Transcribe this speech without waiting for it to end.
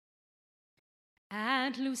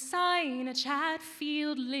Aunt Lucina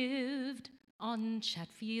Chatfield lived on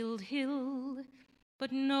Chatfield Hill,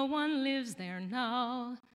 but no one lives there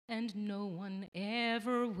now, and no one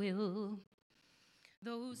ever will.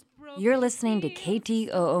 You're listening to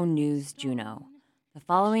KTOO News Juneau. The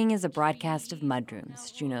following is a broadcast of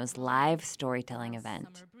Mudrooms, Juneau's live storytelling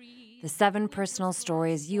event. The 7 personal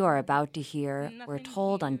stories you are about to hear were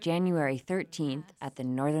told on January 13th at the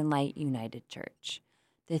Northern Light United Church.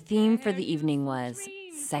 The theme for the evening was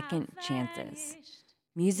Second Chances.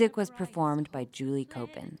 Music was performed by Julie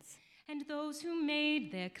Copens. And those who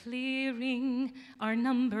made their clearing are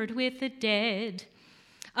numbered with the dead.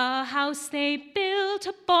 A house they built,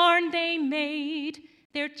 a barn they made.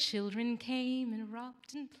 Their children came and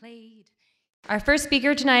romped and played. Our first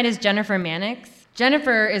speaker tonight is Jennifer Mannix.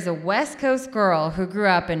 Jennifer is a West Coast girl who grew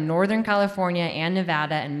up in Northern California and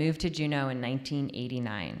Nevada and moved to Juneau in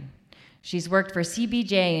 1989. She's worked for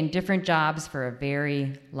CBJ in different jobs for a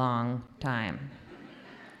very long time.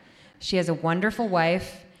 She has a wonderful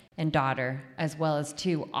wife and daughter, as well as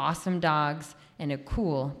 2 awesome dogs and a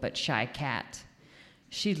cool but shy cat.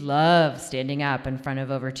 She loves standing up in front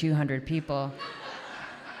of over 200 people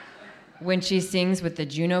when she sings with the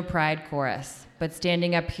Juneau Pride Chorus, but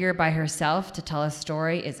standing up here by herself to tell a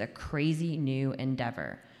story is a crazy new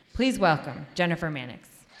endeavor. Please welcome Jennifer Mannix.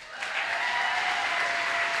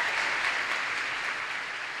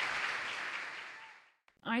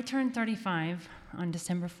 I turned 35 on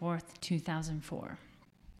December 4th, 2004.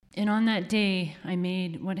 And on that day, I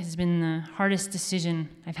made what has been the hardest decision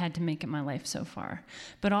I've had to make in my life so far,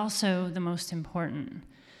 but also the most important.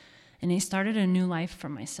 And I started a new life for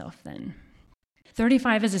myself then.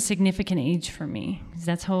 35 is a significant age for me, because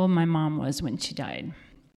that's how old my mom was when she died.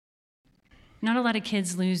 Not a lot of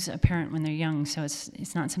kids lose a parent when they're young, so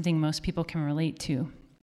it's not something most people can relate to.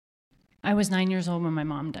 I was 9 years old when my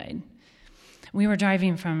mom died. We were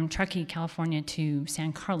driving from Truckee, California to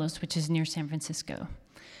San Carlos, which is near San Francisco.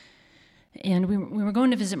 And we were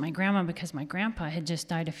going to visit my grandma because my grandpa had just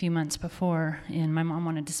died a few months before, and my mom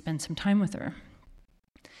wanted to spend some time with her.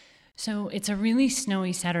 So it's a really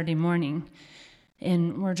snowy Saturday morning,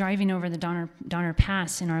 and we're driving over the Donner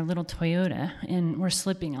Pass in our little Toyota, and we're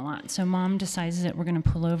slipping a lot. So Mom decides that we're going to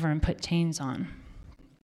pull over and put chains on.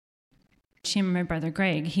 She and my brother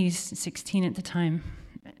Greg, he's 16 at the time,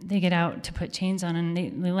 they get out to put chains on, and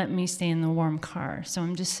they let me stay in the warm car. So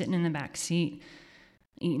I'm just sitting in the back seat,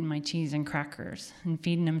 eating my cheese and crackers and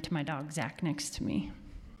feeding them to my dog Zach next to me.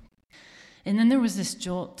 And then there was this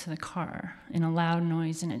jolt to the car and a loud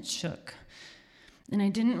noise, and it shook. And I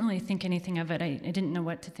didn't really think anything of it. I didn't know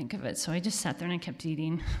what to think of it, so I just sat there and I kept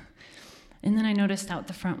eating. And then I noticed out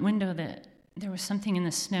the front window that there was something in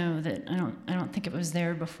the snow that I don't think it was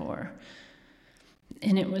there before.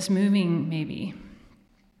 And it was moving, maybe.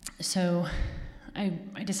 So I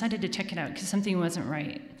decided to check it out because something wasn't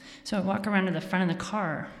right. So I walk around to the front of the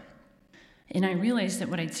car, and I realized that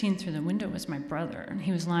what I'd seen through the window was my brother, and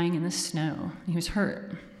he was lying in the snow. He was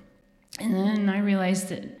hurt. And then I realized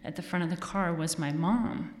that at the front of the car was my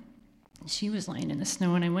mom. She was lying in the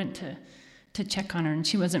snow, and I went to check on her, and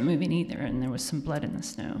she wasn't moving either, and there was some blood in the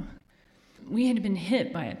snow. We had been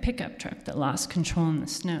hit by a pickup truck that lost control in the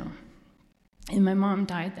snow, and my mom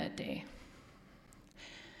died that day.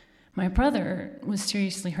 My brother was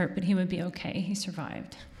seriously hurt, but he would be okay. He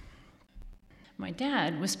survived. My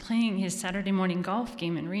dad was playing his Saturday morning golf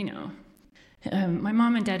game in Reno. My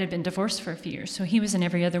mom and dad had been divorced for a few years, so he was an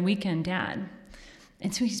every other weekend dad.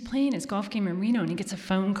 And so he's playing his golf game in Reno, and he gets a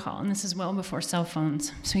phone call, and this is well before cell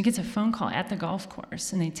phones. So he gets a phone call at the golf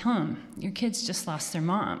course, and they tell him, your kids just lost their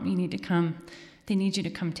mom. You need to come. They need you to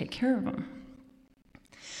come take care of them.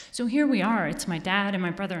 So here we are. It's my dad and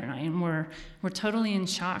my brother and I, and we're totally in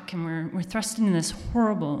shock, and we're thrust into this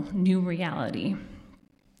horrible new reality,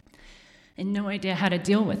 and no idea how to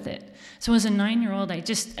deal with it. So as a 9-year-old, I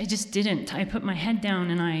just didn't. I put my head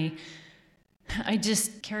down, and I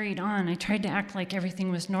just carried on. I tried to act like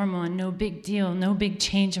everything was normal and no big deal, no big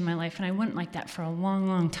change in my life, and I went like that for a long,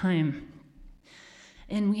 long time.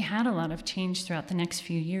 And we had a lot of change throughout the next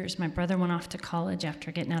few years. My brother went off to college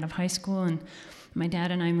after getting out of high school, and my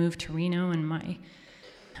dad and I moved to Reno, and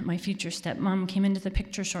my future stepmom came into the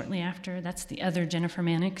picture shortly after. That's the other Jennifer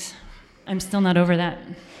Mannix. I'm still not over that.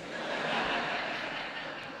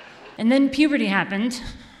 And then puberty happened.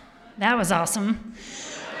 That was awesome.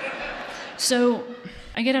 So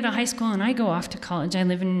I get out of high school and I go off to college. I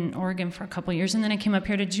lived in Oregon for a couple years, and then I came up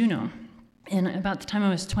here to Juneau. And about the time I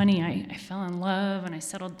was 20, I fell in love, and I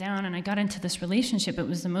settled down, and I got into this relationship. It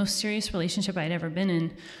was the most serious relationship I'd ever been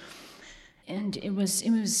in. And it was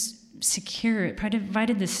secure. It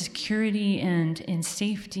provided the security and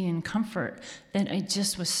safety and comfort that I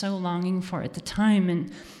just was so longing for at the time.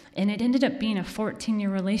 And it ended up being a 14-year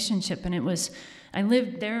relationship, and I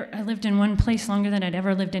lived in one place longer than I'd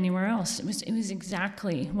ever lived anywhere else. It was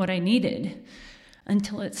exactly what I needed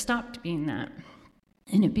until it stopped being that.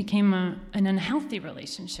 And it became an unhealthy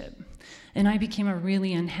relationship. And I became a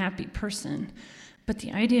really unhappy person. But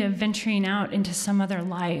the idea of venturing out into some other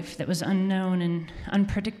life that was unknown and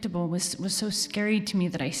unpredictable was so scary to me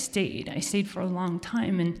that I stayed. I stayed for a long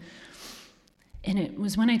time. And it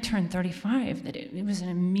was when I turned 35 that it was an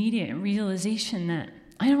immediate realization that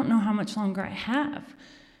I don't know how much longer I have.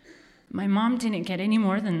 My mom didn't get any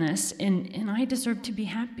more than this, and I deserved to be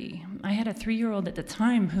happy. I had a 3-year-old at the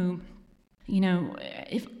time who,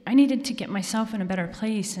 if I needed to get myself in a better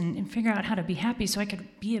place and figure out how to be happy so I could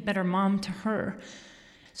be a better mom to her,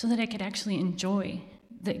 so that I could actually enjoy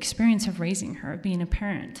the experience of raising her, of being a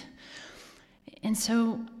parent. And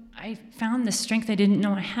so I found the strength I didn't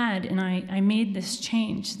know I had, and I made this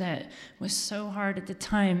change that was so hard at the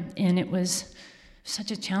time, and it was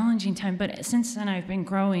such a challenging time. But since then, I've been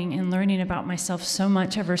growing and learning about myself so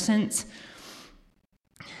much ever since.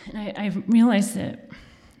 And I've realized that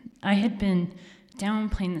I had been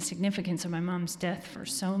downplaying the significance of my mom's death for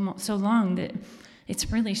so long that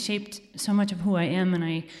it's really shaped so much of who I am,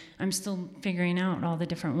 and I'm still figuring out all the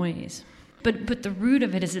different ways. But the root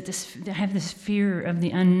of it is that I have this fear of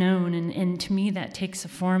the unknown, and to me that takes a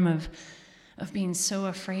form of being so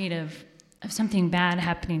afraid of something bad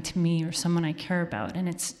happening to me or someone I care about, and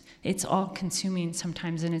it's all consuming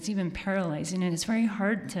sometimes, and it's even paralyzing, and it's very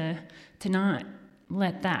hard to not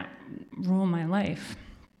let that rule my life.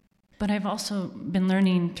 But I've also been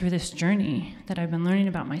learning through this journey that I've been learning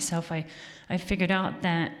about myself. I figured out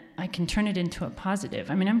that I can turn it into a positive.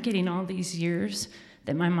 I mean, I'm getting all these years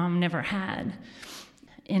that my mom never had,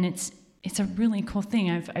 and it's a really cool thing.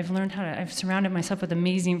 I've learned I've surrounded myself with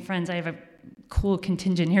amazing friends. I have a cool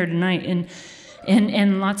contingent here tonight,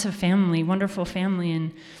 and lots of family, wonderful family,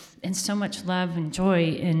 and so much love and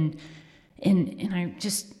joy, and I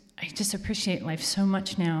just appreciate life so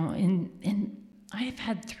much now. And I've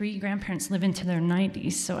had 3 grandparents live into their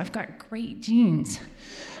 90s, so I've got great genes.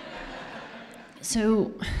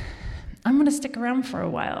 So I'm going to stick around for a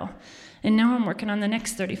while, and now I'm working on the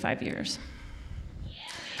next 35 years.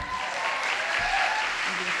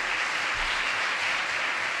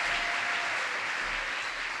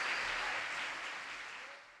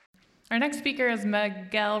 Our next speaker is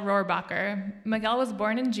Miguel Rohrbacher. Miguel was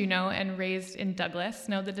born in Juneau and raised in Douglas.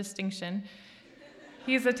 Know the distinction.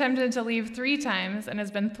 He's attempted to leave 3 times and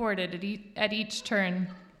has been thwarted at each turn.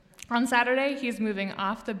 On Saturday, he's moving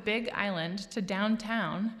off the Big Island to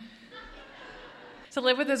downtown to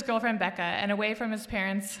live with his girlfriend Becca and away from his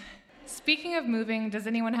parents. Speaking of moving, does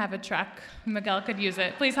anyone have a truck? Miguel could use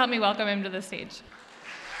it. Please help me welcome him to the stage.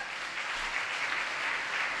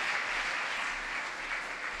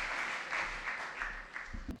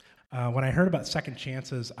 When I heard about second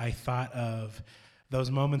chances, I thought of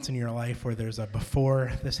those moments in your life where there's a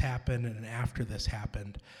before this happened and an after this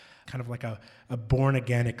happened, kind of like a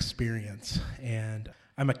born-again experience. And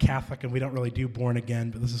I'm a Catholic, and we don't really do born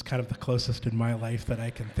again, but this is kind of the closest in my life that I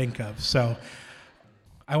can think of. So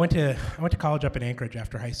I went to college up in Anchorage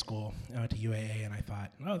after high school. I went to UAA, and I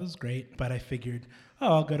thought, oh, this is great. But I figured,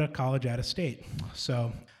 I'll go to college out of state.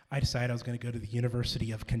 So I decided I was going to go to the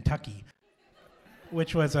University of Kentucky,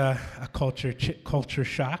 which was a culture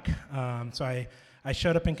shock. So I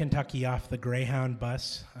showed up in Kentucky off the Greyhound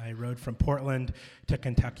bus. I rode from Portland to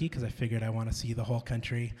Kentucky because I figured I want to see the whole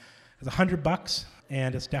country. It was $100,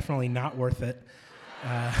 and it's definitely not worth it.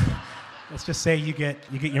 Let's just say you get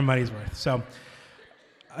your money's worth. So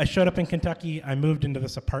I showed up in Kentucky. I moved into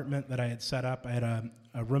this apartment that I had set up. I had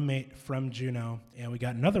a roommate from Juneau, and we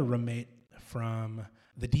got another roommate from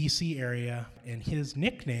the DC area, and his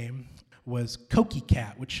nickname was Cokie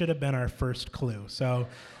Cat, which should have been our first clue. So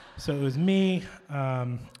it was me,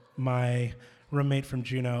 my roommate from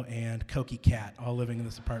Juneau, and Cokie Cat all living in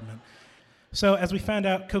this apartment. So as we found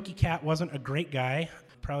out, Cokie Cat wasn't a great guy.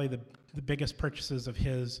 Probably the biggest purchases of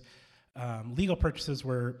his legal purchases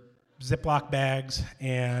were Ziploc bags,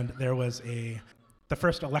 and there was the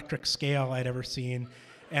first electric scale I'd ever seen.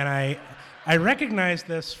 And I recognized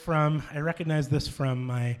this from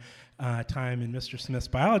my time in Mr. Smith's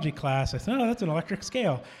biology class. I said, oh, that's an electric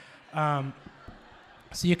scale.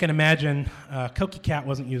 So you can imagine Cokie Cat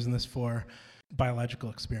wasn't using this for biological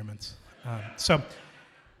experiments. So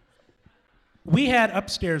we had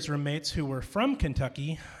upstairs roommates who were from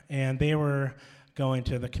Kentucky, and they were going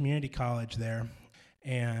to the community college there,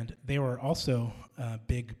 and they were also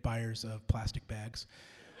big buyers of plastic bags.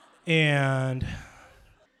 And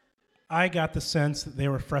I got the sense that they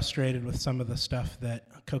were frustrated with some of the stuff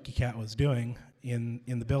that Cokie Cat was doing in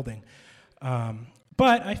the building.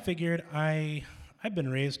 But I figured I've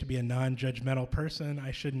been raised to be a non-judgmental person.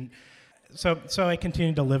 I shouldn't. So I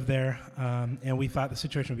continued to live there, and we thought the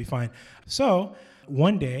situation would be fine. So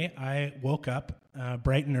one day I woke up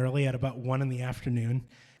bright and early at about 1 p.m.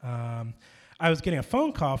 I was getting a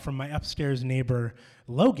phone call from my upstairs neighbor,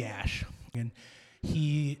 Logash, and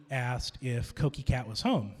he asked if Cokie Cat was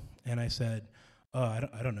home. And I said, oh,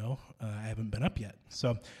 I don't know. I haven't been up yet.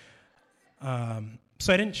 So I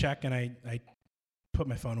didn't check, and I put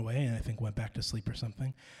my phone away and I think went back to sleep or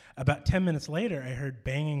something. About 10 minutes later, I heard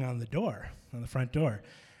banging on the front door.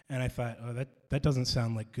 And I thought, oh, that doesn't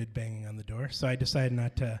sound like good banging on the door. So I decided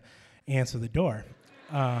not to answer the door.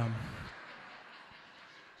 And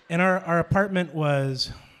our apartment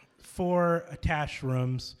was 4 attached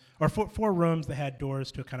rooms, or 4 rooms that had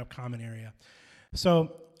doors to a kind of common area.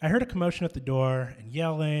 So I heard a commotion at the door and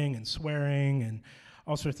yelling and swearing and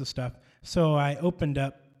all sorts of stuff. So I opened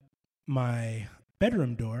up my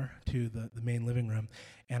bedroom door to the main living room,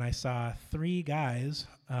 and I saw 3 guys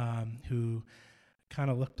who kind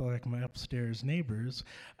of looked like my upstairs neighbors,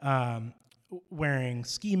 wearing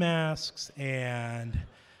ski masks and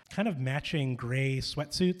kind of matching gray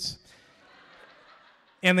sweatsuits.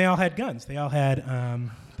 And they all had guns. They all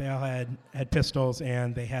had pistols,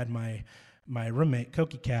 and they had my roommate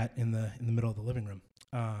Cokie Cat in the middle of the living room.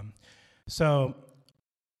 So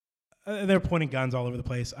they were pointing guns all over the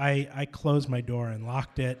place. I closed my door and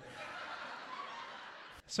locked it.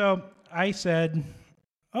 So I said,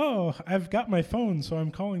 oh, I've got my phone, so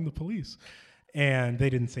I'm calling the police. And they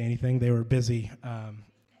didn't say anything. They were busy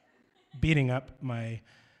beating up my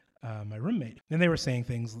roommate. And they were saying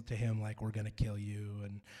things to him like, we're going to kill you,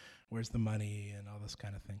 and where's the money, and all this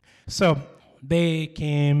kind of thing. So they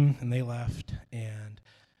came, and they left, and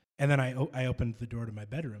then I opened the door to my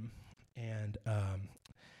bedroom, and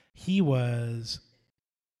he was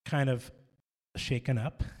kind of shaken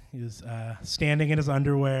up. He was standing in his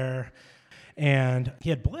underwear, and he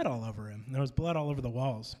had blood all over him. There was blood all over the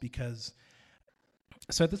walls because,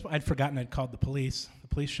 so at this point, I'd forgotten I'd called the police. The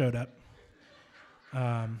police showed up.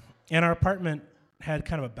 And our apartment had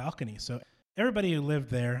kind of a balcony, so everybody who lived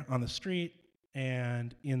there on the street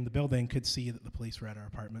and in the building could see that the police were at our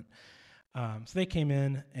apartment. So they came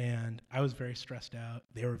in, and I was very stressed out.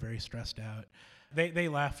 They were very stressed out. They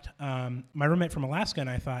left. My roommate from Alaska and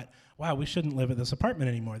I thought, wow, we shouldn't live at this apartment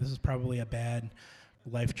anymore. This is probably a bad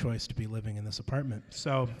life choice to be living in this apartment.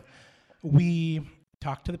 So we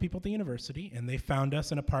talked to the people at the university, and they found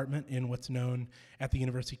us an apartment in what's known at the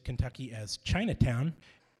University of Kentucky as Chinatown.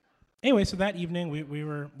 Anyway, so that evening we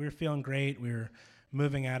were feeling great. We were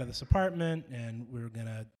moving out of this apartment, and we were going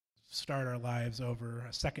to start our lives over,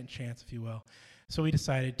 a second chance, if you will. So we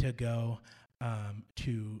decided to go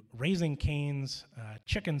to Raising Cane's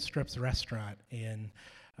Chicken Strips restaurant in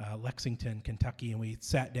Lexington, Kentucky, and we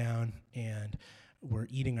sat down and were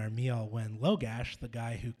eating our meal when Logash, the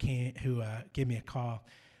guy who gave me a call,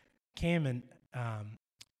 came and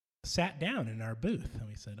sat down in our booth. And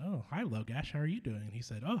we said, oh, hi, Logash, how are you doing? And he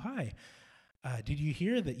said, oh, hi. Did you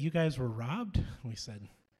hear that you guys were robbed? And we said,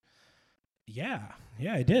 yeah,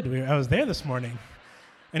 I did. I was there this morning.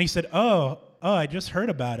 And he said, oh, I just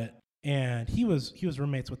heard about it. And he was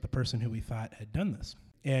roommates with the person who we thought had done this.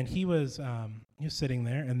 And he was sitting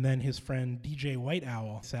there, and then his friend DJ White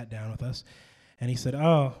Owl sat down with us, and he said,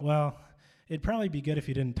 oh, well, it'd probably be good if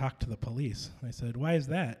you didn't talk to the police. And I said, why is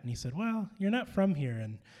that? And he said, well, you're not from here,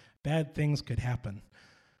 and bad things could happen.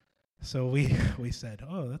 So we said,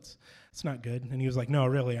 oh, that's not good. And he was like, no,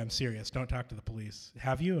 really, I'm serious. Don't talk to the police.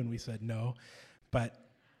 Have you? And we said, no. But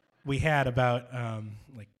we had about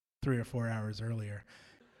 3 or 4 hours earlier.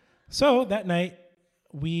 So that night,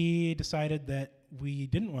 we decided that we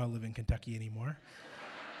didn't want to live in Kentucky anymore.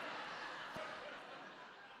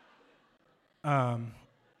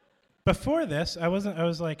 Before this, I was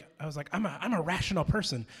like, I'm a rational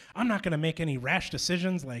person. I'm not going to make any rash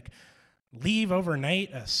decisions like leave overnight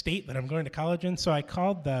a state that I'm going to college in. So I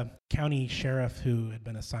called the county sheriff who had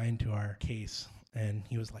been assigned to our case, and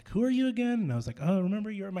he was like, who are you again? And I was like, oh, remember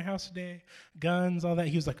you were at my house today? Guns, all that.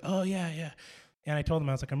 He was like, oh, yeah. And I told him,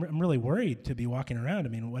 I was like, I'm really worried to be walking around. I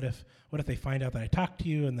mean, what if they find out that I talked to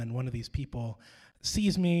you, and then one of these people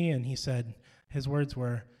sees me? And he said, his words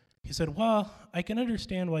were, he said, well, I can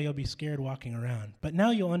understand why you'll be scared walking around, but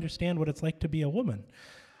now you'll understand what it's like to be a woman.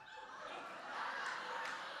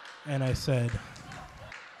 And I said,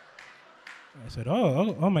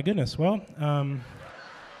 oh my goodness. Well,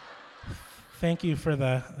 thank you for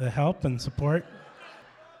the help and support.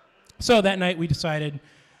 So that night we decided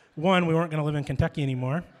one, we weren't going to live in Kentucky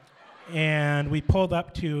anymore. And we pulled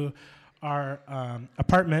up to our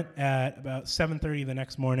apartment at about 7:30 the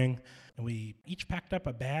next morning, and we each packed up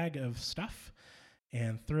a bag of stuff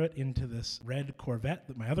and threw it into this red Corvette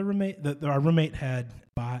that our roommate had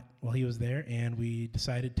bought while he was there, and we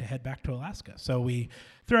decided to head back to Alaska. So we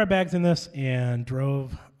threw our bags in this and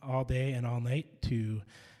drove all day and all night to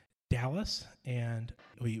Dallas, and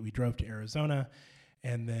we drove to Arizona,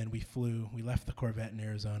 and then we left the Corvette in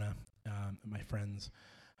Arizona at my friend's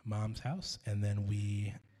mom's house, and then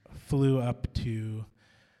we flew up to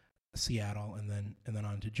Seattle and then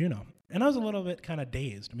on to Juneau. And I was a little bit kind of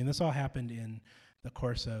dazed. I mean, this all happened in the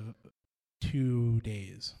course of 2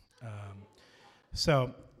 days.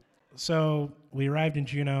 So we arrived in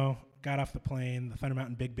Juneau, got off the plane, the Thunder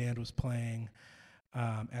Mountain Big Band was playing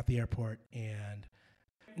at the airport, and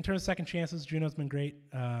in terms of second chances, Juneau's been great.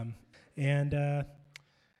 And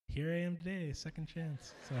here I am today, second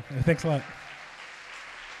chance. So thanks a lot.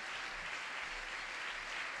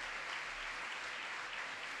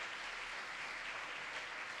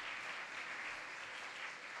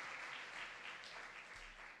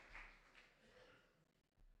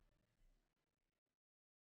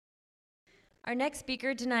 Our next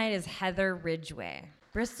speaker tonight is Heather Ridgway,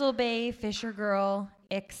 Bristol Bay fisher girl,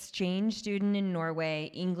 exchange student in Norway,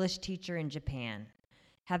 English teacher in Japan.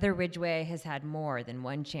 Heather Ridgway has had more than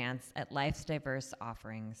one chance at life's diverse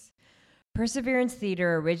offerings. Perseverance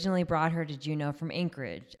Theater originally brought her to Juneau from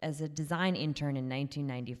Anchorage as a design intern in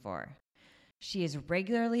 1994. She is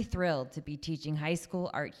regularly thrilled to be teaching high school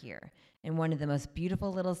art here in one of the most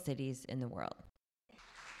beautiful little cities in the world.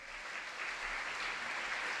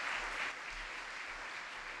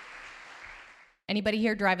 Anybody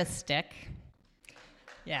here drive a stick?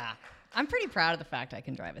 Yeah. I'm pretty proud of the fact I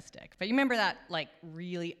can drive a stick. But you remember that, like,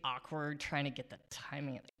 really awkward trying to get the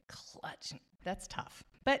timing of the clutch? That's tough.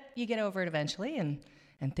 But you get over it eventually, and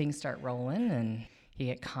things start rolling, and you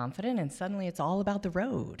get confident, and suddenly it's all about the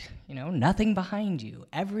road. You know, nothing behind you,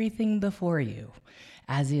 everything before you,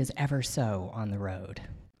 as is ever so on the road.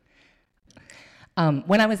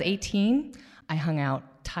 When I was 18, I hung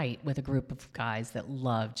out tight with a group of guys that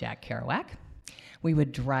loved Jack Kerouac. We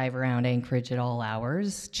would drive around Anchorage at all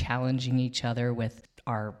hours, challenging each other with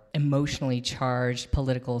our emotionally charged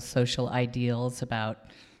political, social ideals about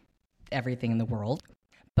everything in the world.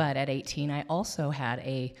 But at 18, I also had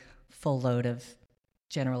a full load of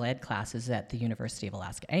general ed classes at the University of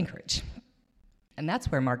Alaska Anchorage. And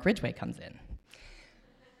that's where Mark Ridgway comes in.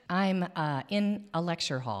 I'm in a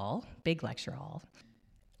lecture hall, big lecture hall.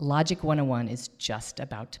 Logic 101 is just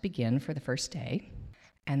about to begin for the first day.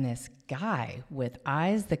 And this guy with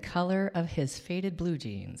eyes the color of his faded blue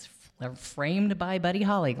jeans, framed by Buddy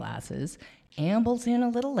Holly glasses, ambles in a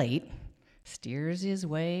little late, steers his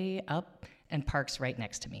way up, and parks right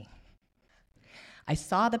next to me. I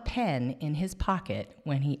saw the pen in his pocket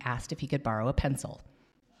when he asked if he could borrow a pencil.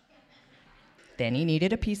 Then he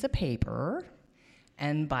needed a piece of paper,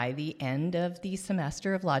 and by the end of the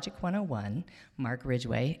semester of Logic 101, Mark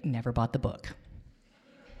Ridgway never bought the book.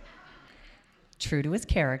 True to his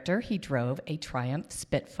character, he drove a Triumph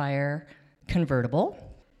Spitfire convertible,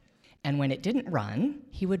 and when it didn't run,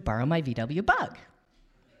 he would borrow my VW Bug,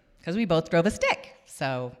 because we both drove a stick,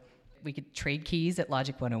 so we could trade keys at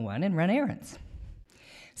Logic 101 and run errands.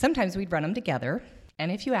 Sometimes we'd run them together,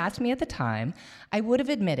 and if you asked me at the time, I would have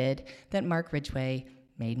admitted that Mark Ridgway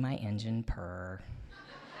made my engine purr.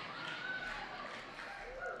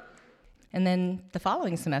 And then the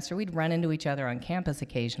following semester, we'd run into each other on campus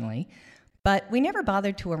occasionally, but we never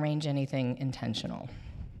bothered to arrange anything intentional.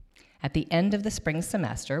 At the end of the spring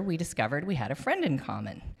semester, we discovered we had a friend in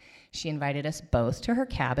common. She invited us both to her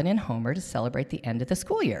cabin in Homer to celebrate the end of the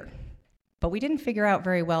school year. But we didn't figure out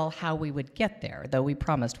very well how we would get there, though we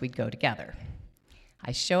promised we'd go together.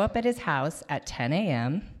 I show up at his house at 10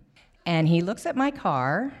 a.m., and he looks at my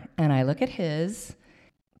car, and I look at his.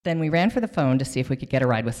 Then we ran for the phone to see if we could get a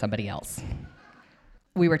ride with somebody else.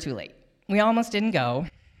 We were too late. We almost didn't go.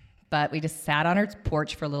 But we just sat on her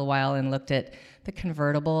porch for a little while and looked at the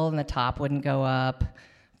convertible, and the top wouldn't go up,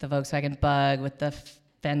 the Volkswagen Bug with the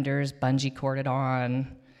fenders bungee corded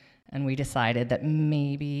on, and we decided that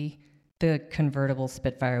maybe the convertible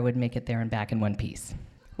Spitfire would make it there and back in one piece.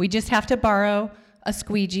 We just have to borrow a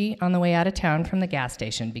squeegee on the way out of town from the gas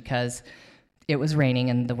station because it was raining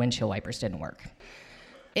and the windshield wipers didn't work.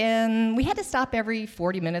 And we had to stop every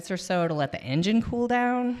 40 minutes or so to let the engine cool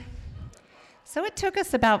down. So it took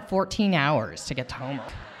us about 14 hours to get to Homer.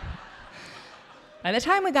 By the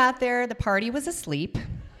time we got there, the party was asleep.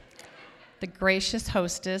 The gracious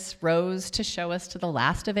hostess rose to show us to the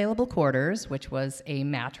last available quarters, which was a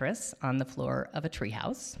mattress on the floor of a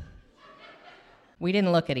treehouse. We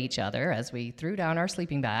didn't look at each other as we threw down our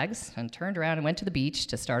sleeping bags and turned around and went to the beach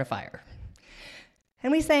to start a fire.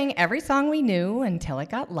 And we sang every song we knew until it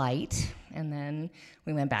got light, and then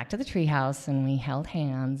we went back to the treehouse and we held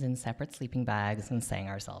hands in separate sleeping bags and sang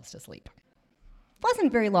ourselves to sleep. It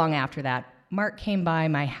wasn't very long after that, Mark came by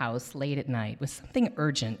my house late at night with something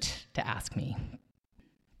urgent to ask me.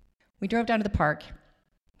 We drove down to the park,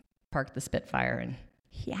 parked the Spitfire, and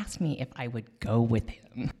he asked me if I would go with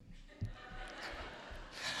him.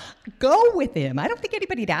 Go with him? I don't think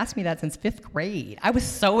anybody had asked me that since 5th grade. I was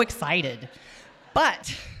so excited.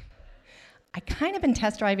 But I kind of been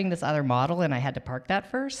test driving this other model, and I had to park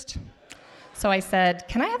that first. So I said,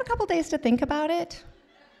 can I have a couple days to think about it?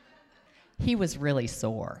 He was really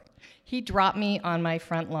sore. He dropped me on my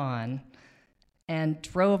front lawn and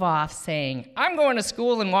drove off saying, I'm going to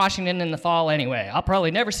school in Washington in the fall anyway. I'll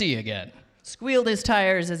probably never see you again. Squealed his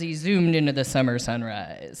tires as he zoomed into the summer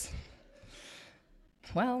sunrise.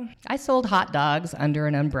 Well, I sold hot dogs under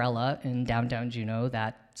an umbrella in downtown Juneau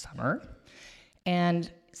that summer.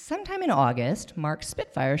 And sometime in August, Mark's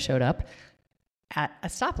Spitfire showed up at a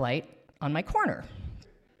stoplight on my corner.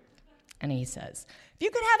 And he says, if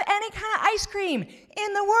you could have any kind of ice cream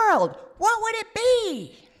in the world, what would it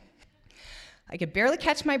be? I could barely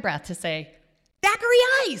catch my breath to say, daiquiri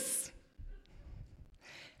ice!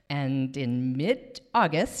 And in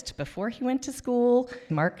mid-August, before he went to school,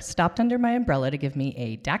 Mark stopped under my umbrella to give me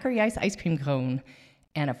a daiquiri ice cream cone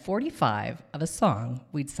and a 45 of a song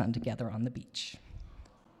we'd sung together on the beach.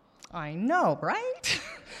 I know, right?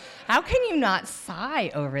 How can you not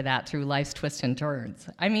sigh over that through life's twists and turns?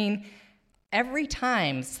 I mean, every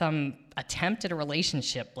time some attempt at a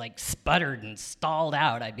relationship sputtered and stalled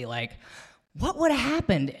out, I'd be like, what would have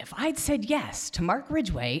happened if I'd said yes to Mark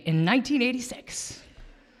Ridgway in 1986?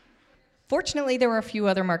 Fortunately, there were a few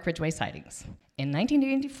other Mark Ridgway sightings. In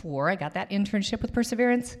 1984, I got that internship with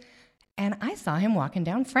Perseverance, and I saw him walking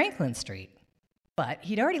down Franklin Street. But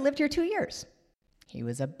he'd already lived here 2 years. He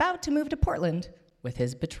was about to move to Portland with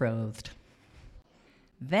his betrothed.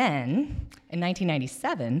 Then, in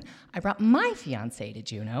 1997, I brought my fiancé to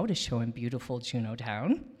Juneau to show him beautiful Juneau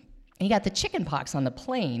town. And he got the chicken pox on the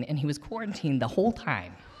plane, and he was quarantined the whole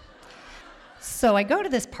time. So I go to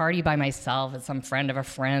this party by myself at some friend of a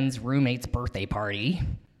friend's roommate's birthday party.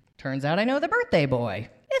 Turns out I know the birthday boy.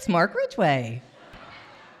 It's Mark Ridgway.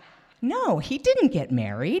 No, he didn't get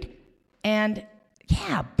married. And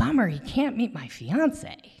yeah, bummer, he can't meet my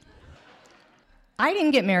fiancé. I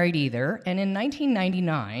didn't get married either, and in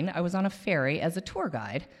 1999, I was on a ferry as a tour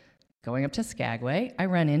guide. Going up to Skagway, I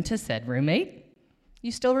ran into said roommate.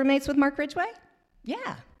 You still roommates with Mark Ridgway?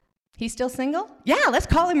 Yeah. He's still single? Yeah, let's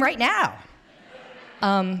call him right now.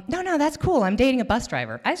 No, that's cool. I'm dating a bus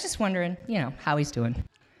driver. I was just wondering, how he's doing.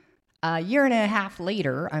 A year and a half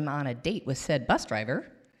later, I'm on a date with said bus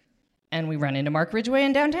driver, and we run into Mark Ridgway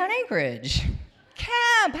in downtown Anchorage.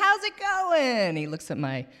 Camp, how's it going? He looks at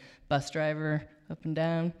my bus driver up and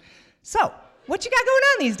down. So, what you got going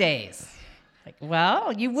on these days?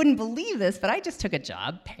 Well, you wouldn't believe this, but I just took a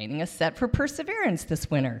job painting a set for Perseverance this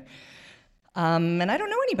winter. And I don't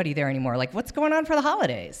know anybody there anymore. What's going on for the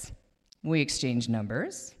holidays? We exchanged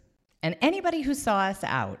numbers, and anybody who saw us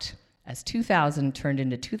out as 2000 turned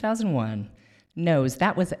into 2001 knows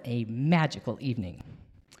that was a magical evening.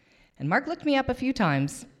 And Mark looked me up a few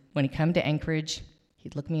times. When he'd come to Anchorage,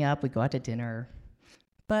 he'd look me up, we'd go out to dinner.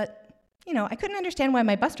 But, I couldn't understand why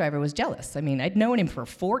my bus driver was jealous. I mean, I'd known him for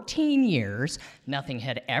 14 years. Nothing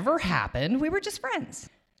had ever happened. We were just friends.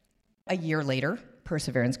 A year later,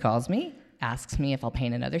 Perseverance calls me, asks me if I'll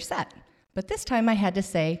paint another set. But this time I had to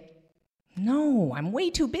say, no, I'm way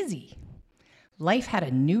too busy. Life had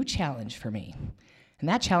a new challenge for me, and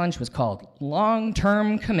that challenge was called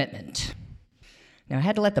long-term commitment. Now, I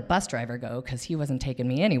had to let the bus driver go because he wasn't taking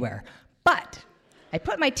me anywhere, but I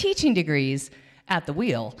put my teaching degrees at the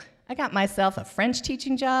wheel. I got myself a French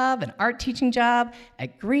teaching job, an art teaching job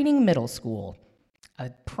at Greening Middle School. I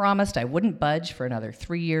promised I wouldn't budge for another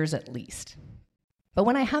 3 years at least. But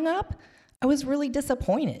when I hung up, I was really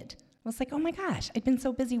disappointed. I was like, oh my gosh, I'd been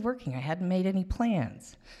so busy working, I hadn't made any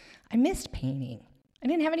plans. I missed painting. I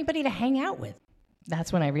didn't have anybody to hang out with.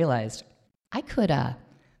 That's when I realized I could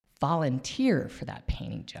volunteer for that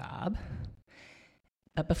painting job.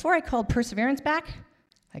 But before I called Perseverance back,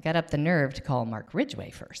 I got up the nerve to call Mark Ridgway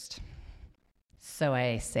first. So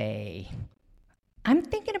I say, I'm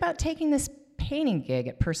thinking about taking this painting gig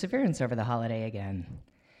at Perseverance over the holiday again.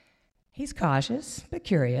 He's cautious, but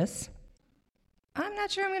curious. I'm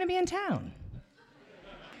not sure I'm going to be in town.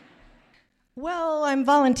 Well, I'm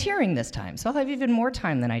volunteering this time, so I'll have even more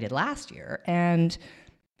time than I did last year. And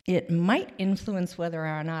It might influence whether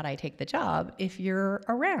or not I take the job if you're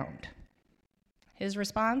around. His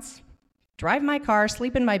response? Drive my car,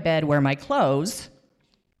 sleep in my bed, wear my clothes.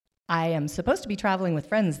 I am supposed to be traveling with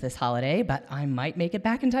friends this holiday, but I might make it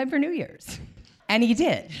back in time for New Year's. And he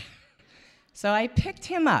did. So I picked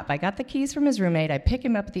him up. I got the keys from his roommate. I pick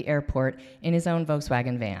him up at the airport in his own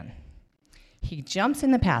Volkswagen van. He jumps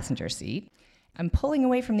in the passenger seat. I'm pulling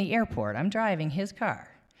away from the airport. I'm driving his car.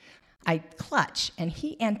 I clutch, and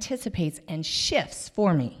he anticipates and shifts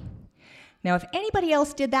for me. Now, if anybody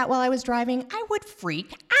else did that while I was driving, I would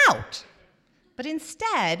freak out. But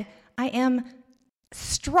instead, I am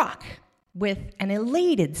struck with an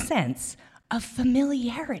elated sense of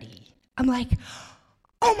familiarity. I'm like,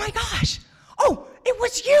 oh my gosh, oh, it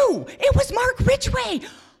was you. It was Mark Ridgway.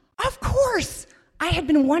 Of course. I had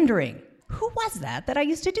been wondering, who was that I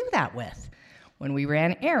used to do that with? When we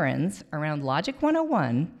ran errands around Logic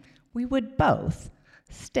 101, we would both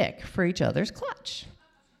stick for each other's clutch.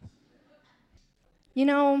 You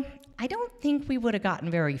know, I don't think we would have gotten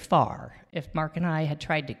very far if Mark and I had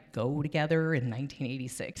tried to go together in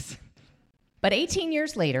 1986. But 18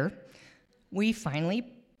 years later, we finally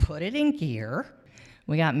put it in gear.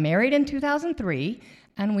 We got married in 2003,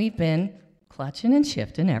 and we've been clutching and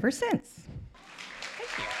shifting ever since.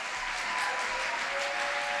 Thank you.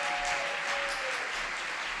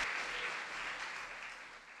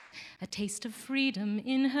 A taste of freedom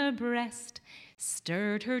in her breast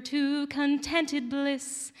stirred her to contented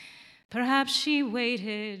bliss. Perhaps she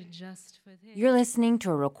waited just for this. You're listening to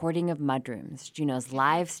a recording of Mudrooms, Juneau's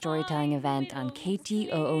live storytelling event on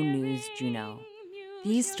KTOO News Juneau.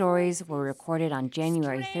 These stories were recorded on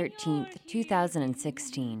January 13th,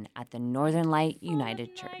 2016 at the Northern Light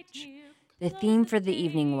United Church. The theme for the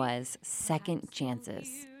evening was Second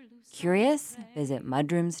Chances. Curious? Visit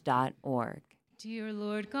mudrooms.org. Dear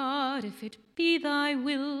Lord God, if it be thy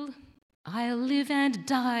will, I'll live and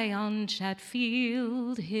die on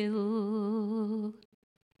Chatfield Hill.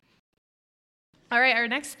 All right, our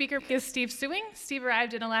next speaker is Steve Sewing. Steve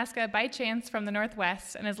arrived in Alaska by chance from the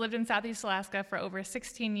Northwest and has lived in Southeast Alaska for over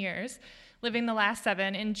 16 years, living the last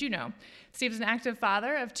 7 in Juneau. Steve's an active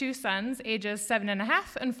father of 2 sons, ages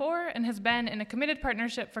 7.5 and 4, and has been in a committed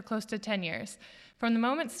partnership for close to 10 years. From the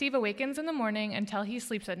moment Steve awakens in the morning until he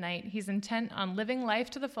sleeps at night, he's intent on living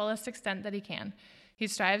life to the fullest extent that he can. He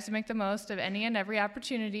strives to make the most of any and every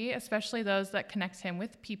opportunity, especially those that connect him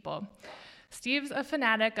with people. Steve's a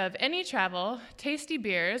fanatic of any travel, tasty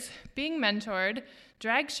beers, being mentored,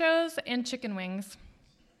 drag shows, and chicken wings.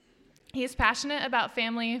 He is passionate about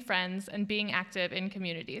family, friends, and being active in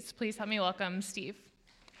communities. Please help me welcome Steve.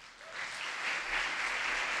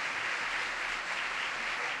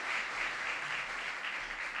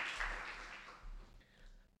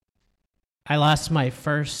 I lost my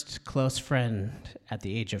first close friend at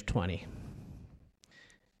the age of 20.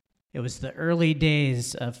 It was the early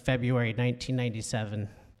days of February 1997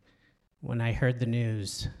 when I heard the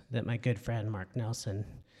news that my good friend Mark Nelson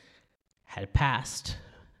had passed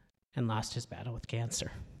and lost his battle with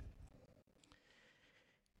cancer.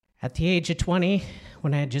 At the age of 20,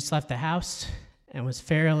 when I had just left the house and was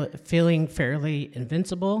feeling fairly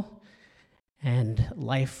invincible and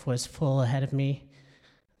life was full ahead of me,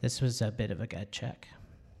 this was a bit of a gut check.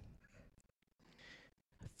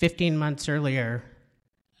 15 months earlier,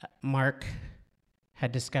 Mark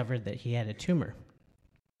had discovered that he had a tumor.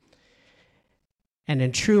 And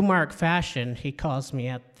in true Mark fashion, he calls me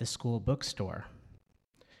at the school bookstore,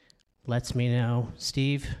 lets me know,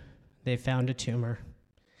 Steve, they found a tumor.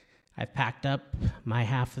 I've packed up my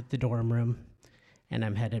half of the dorm room, and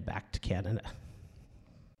I'm headed back to Canada.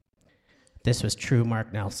 This was true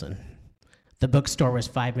Mark Nelson. The bookstore was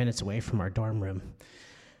 5 minutes away from our dorm room.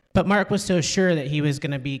 But Mark was so sure that he was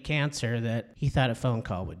going to beat cancer that he thought a phone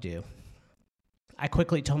call would do. I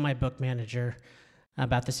quickly told my book manager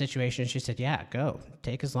about the situation. She said, yeah, go.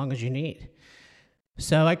 Take as long as you need.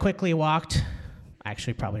 So I quickly walked,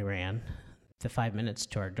 actually probably ran, the 5 minutes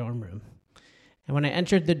to our dorm room. And when I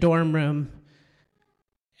entered the dorm room,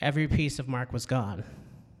 every piece of Mark was gone,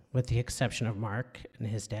 with the exception of Mark and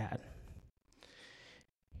his dad.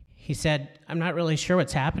 He said, I'm not really sure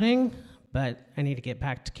what's happening, but I need to get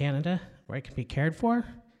back to Canada where I can be cared for,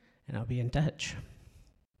 and I'll be in touch.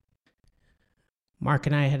 Mark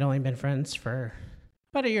and I had only been friends for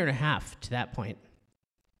about 1.5 years to that point.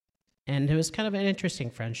 And it was kind of an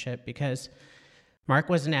interesting friendship because Mark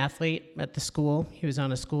was an athlete at the school. He was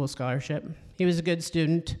on a school scholarship. He was a good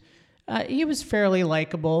student. He was fairly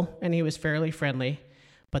likable, and he was fairly friendly.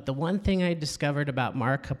 But the one thing I discovered about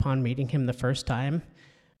Mark upon meeting him the first time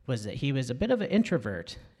was that he was a bit of an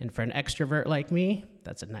introvert. And for an extrovert like me,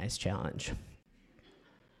 that's a nice challenge.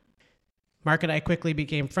 Mark and I quickly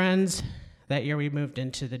became friends. That year we moved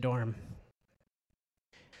into the dorm.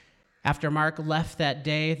 After Mark left that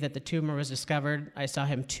day that the tumor was discovered, I saw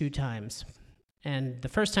him 2 times. And the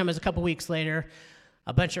first time was a couple weeks later.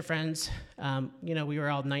 A bunch of friends, we were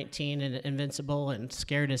all 19 and invincible and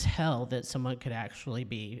scared as hell that someone could actually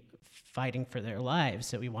be fighting for their lives,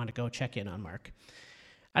 that we wanted to go check in on Mark.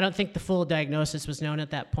 I don't think the full diagnosis was known at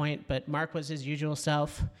that point, but Mark was his usual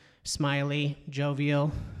self, smiley,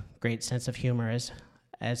 jovial, great sense of humor, as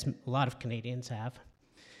a lot of Canadians have.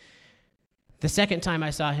 The second time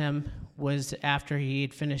I saw him was after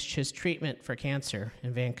he'd finished his treatment for cancer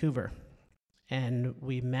in Vancouver. And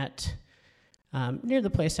we met near the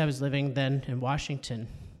place I was living then in Washington.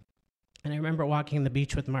 And I remember walking the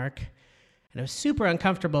beach with Mark, and I was super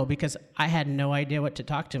uncomfortable because I had no idea what to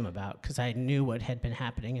talk to him about, because I knew what had been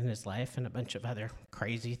happening in his life and a bunch of other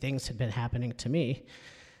crazy things had been happening to me.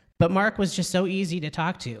 But Mark was just so easy to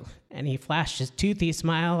talk to, and he flashed his toothy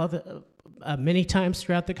smile many times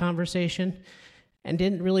throughout the conversation and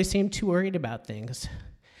didn't really seem too worried about things.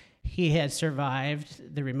 He had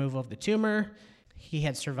survived the removal of the tumor, he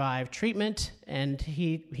had survived treatment, and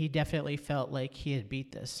he definitely felt like he had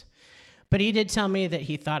beat this. But he did tell me that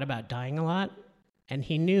he thought about dying a lot, and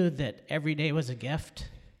he knew that every day was a gift,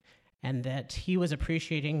 and that he was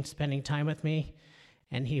appreciating spending time with me,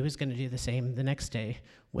 and he was going to do the same the next day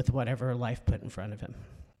with whatever life put in front of him.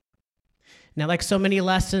 Now, like so many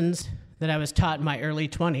lessons that I was taught in my early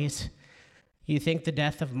 20s, you think the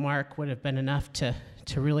death of Mark would have been enough to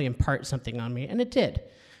really impart something on me, and it did.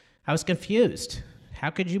 I was confused. How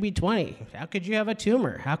could you be 20? How could you have a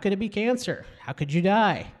tumor? How could it be cancer? How could you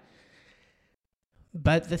die?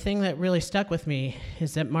 But the thing that really stuck with me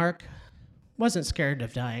is that Mark wasn't scared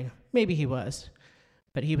of dying. Maybe he was,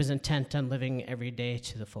 but he was intent on living every day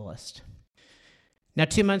to the fullest. Now,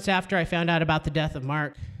 2 months after I found out about the death of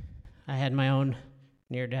Mark, I had my own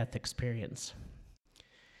near-death experience.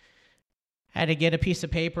 I had to get a piece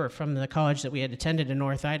of paper from the college that we had attended in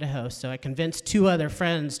North Idaho, so I convinced 2 other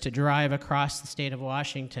friends to drive across the state of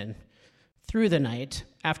Washington through the night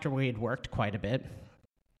after we'd worked quite a bit.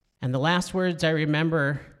 And the last words I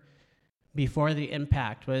remember before the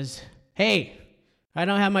impact was, "Hey, I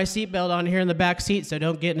don't have my seatbelt on here in the back seat, so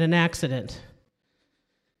don't get in an accident."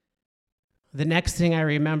 The next thing I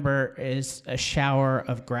remember is a shower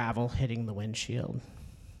of gravel hitting the windshield.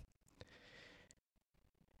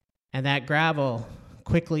 And that gravel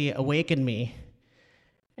quickly awakened me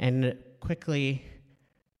and quickly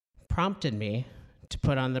prompted me to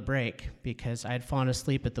put on the brake because I had fallen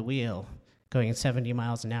asleep at the wheel going 70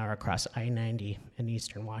 miles an hour across I-90 in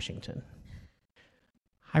eastern Washington.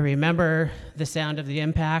 I remember the sound of the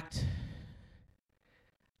impact.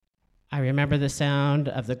 I remember the sound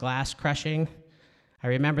of the glass crushing. I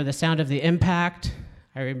remember the sound of the impact.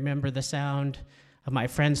 I remember the sound of my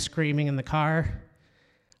friends screaming in the car.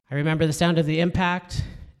 I remember the sound of the impact,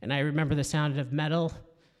 and I remember the sound of metal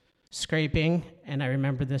scraping, and I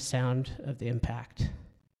remember the sound of the impact.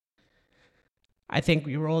 I think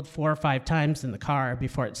we rolled 4 or 5 times in the car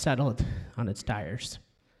before it settled on its tires.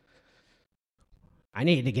 I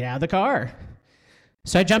needed to get out of the car.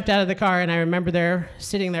 So I jumped out of the car, and I remember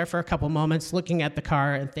sitting there for a couple moments, looking at the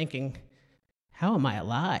car and thinking, how am I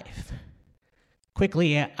alive?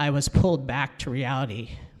 Quickly, I was pulled back to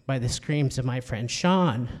reality by the screams of my friend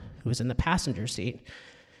Sean, who was in the passenger seat.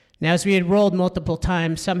 Now, as we had rolled multiple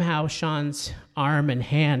times, somehow Sean's arm and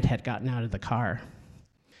hand had gotten out of the car.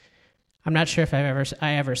 I'm not sure if I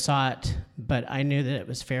ever saw it, but I knew that it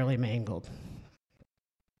was fairly mangled.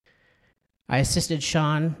 I assisted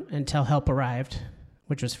Sean until help arrived,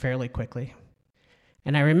 which was fairly quickly.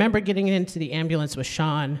 And I remember getting into the ambulance with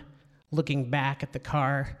Sean, looking back at the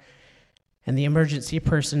car, and the emergency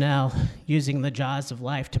personnel using the jaws of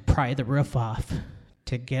life to pry the roof off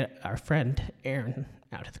to get our friend Aaron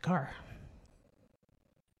out of the car.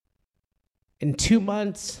 In 2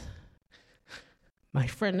 months, my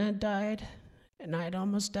friend had died, and I had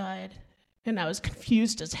almost died, and I was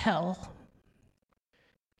confused as hell.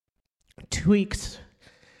 2 weeks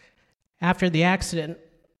after the accident,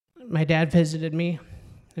 my dad visited me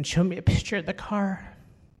and showed me a picture of the car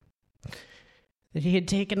that he had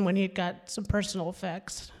taken when he had got some personal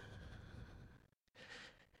effects.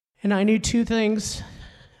 And I knew 2 things.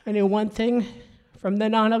 I knew one thing. From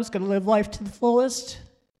then on, I was going to live life to the fullest.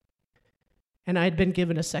 And I had been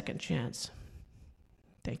given a second chance.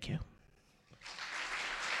 Thank you.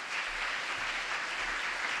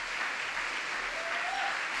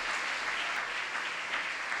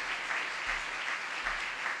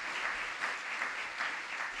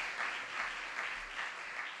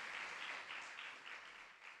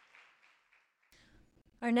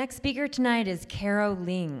 Our Our next speaker tonight is Caro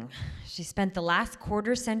Ling. She spent the last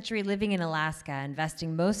quarter century living in Alaska,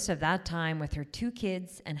 investing most of that time with her 2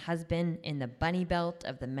 kids and husband in the bunny belt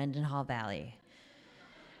of the Mendenhall Valley.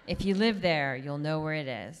 If you live there, you'll know where it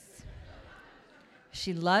is.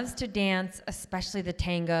 She loves to dance, especially the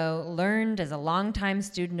tango, learned as a longtime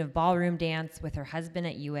student of ballroom dance with her husband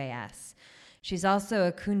at UAS. She's also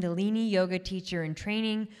a Kundalini yoga teacher in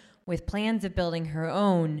training with plans of building her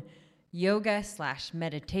own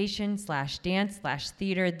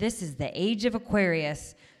yoga/meditation/dance/theater. This is the Age of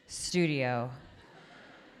Aquarius studio.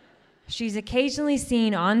 She's occasionally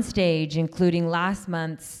seen on stage, including last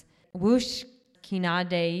month's Whoosh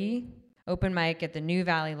Kinadei open mic at the New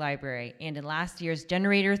Valley Library, and in last year's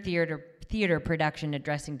Generator Theater production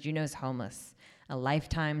addressing Juneau's homeless, A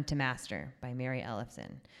Lifetime to Master by Mary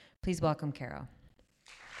Ellefson. Please welcome Caro.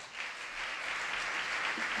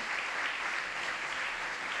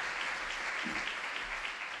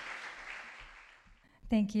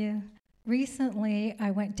 Thank you. Recently,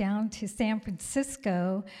 I went down to San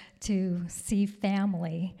Francisco to see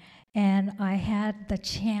family, and I had the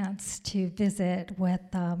chance to visit with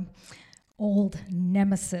old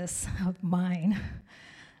nemesis of mine,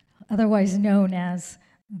 otherwise known as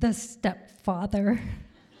the stepfather,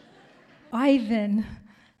 Ivan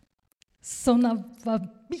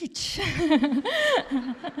Sonovich.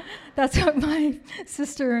 That's what my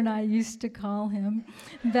sister and I used to call him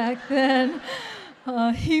back then.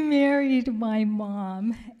 He married my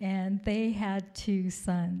mom, and they had 2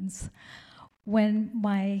 sons. When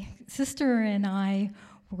my sister and I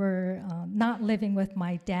were not living with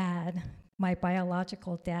my dad, my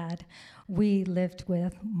biological dad, we lived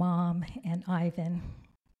with Mom and Ivan.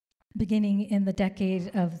 Beginning in the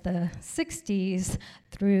decade of the 60s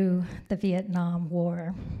through the Vietnam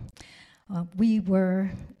War, we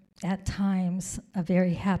were at times a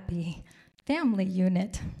very happy family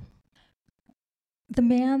unit. The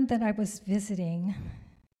man that I was visiting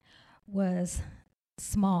was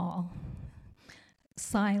small,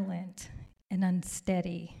 silent, and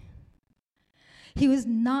unsteady. He was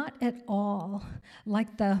not at all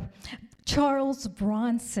like the Charles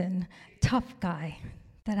Bronson tough guy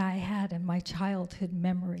that I had in my childhood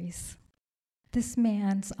memories. This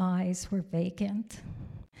man's eyes were vacant,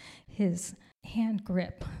 his hand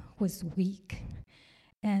grip was weak,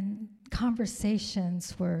 and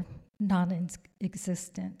conversations were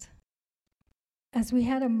non-existent. As we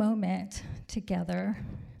had a moment together,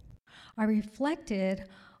 I reflected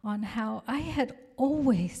on how I had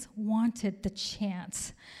always wanted the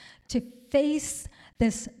chance to face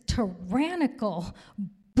this tyrannical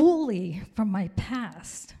bully from my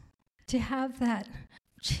past, to have that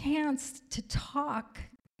chance to talk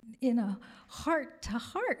in a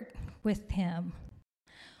heart-to-heart with him,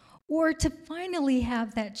 or to finally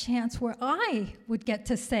have that chance where I would get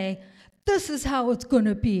to say, "This is how it's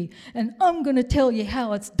gonna be, and I'm gonna tell you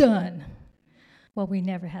how it's done." Well, we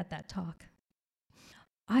never had that talk.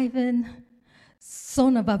 Ivan,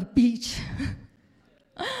 son of a bitch,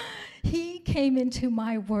 he came into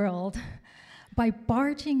my world by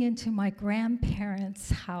barging into my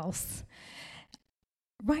grandparents' house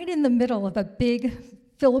right in the middle of a big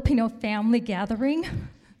Filipino family gathering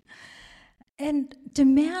and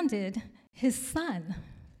demanded his son.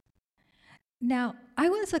 Now, I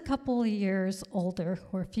was a couple of years older,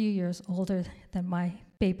 or a few years older than my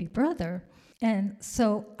baby brother, and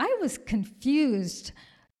so I was confused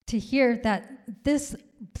to hear that this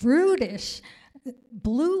brutish,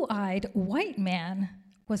 blue-eyed white man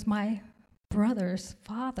was my brother's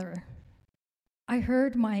father. I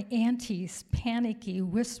heard my auntie's panicky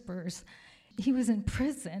whispers. He was in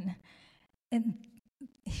prison, and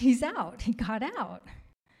he's out. He got out.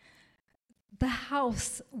 The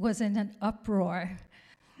house was in an uproar.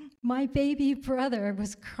 My baby brother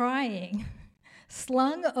was crying,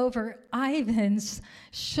 slung over Ivan's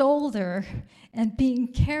shoulder and being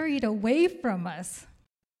carried away from us.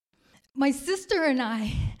 My sister and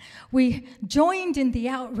I, we joined in the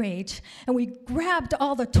outrage, and we grabbed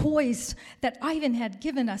all the toys that Ivan had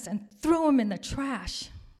given us and threw them in the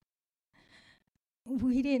trash.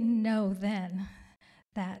 We didn't know then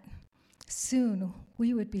that soon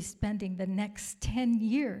we would be spending the next 10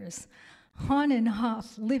 years on and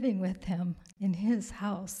off living with him in his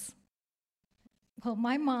house. Well,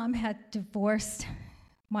 my mom had divorced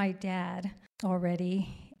my dad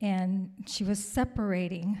already, and she was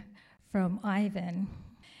separating from Ivan.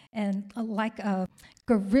 And like a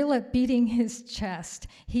gorilla beating his chest,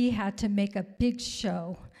 he had to make a big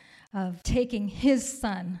show of taking his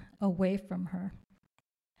son away from her.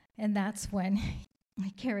 And that's when I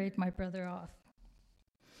carried my brother off.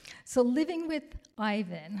 So living with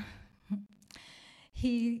Ivan,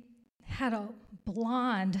 He had a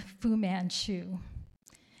blonde Fu Manchu,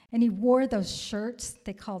 and he wore those shirts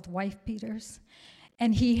they called wife beaters.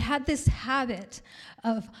 And he had this habit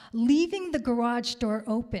of leaving the garage door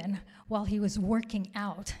open while he was working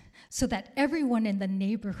out so that everyone in the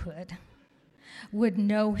neighborhood would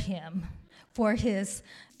know him for his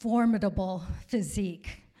formidable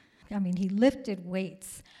physique. I mean, he lifted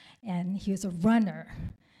weights, and he was a runner.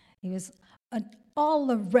 He was an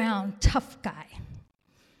all-around tough guy.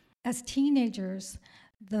 As teenagers,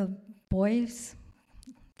 the boys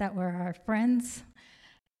that were our friends,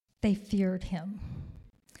 they feared him.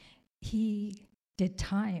 He did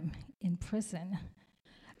time in prison.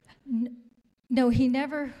 No, he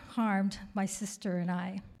never harmed my sister and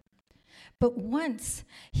I. But once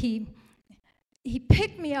he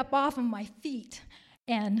picked me up off of my feet,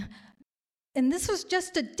 and this was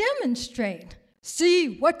just to demonstrate,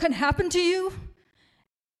 see what can happen to you?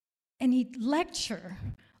 And he'd lecture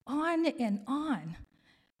on and on.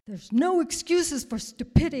 There's no excuses for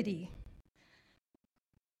stupidity.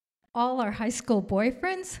 All our high school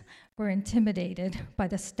boyfriends were intimidated by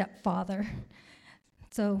the stepfather.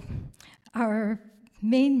 So our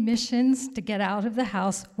main missions to get out of the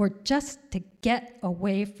house were just to get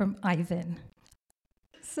away from Ivan.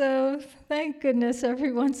 So thank goodness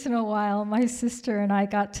every once in a while my sister and I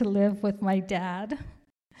got to live with my dad.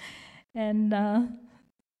 And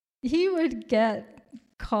he would get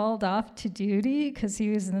called off to duty because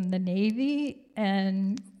he was in the Navy,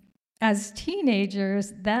 and as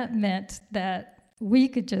teenagers, that meant that we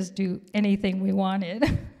could just do anything we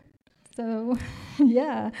wanted. So,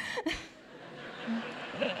 yeah.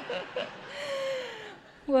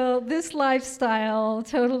 Well, this lifestyle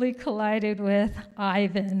totally collided with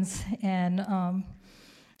Ivan's, and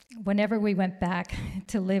whenever we went back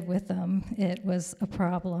to live with them, it was a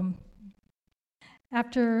problem.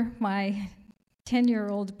 After my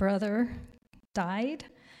 10-year-old brother died,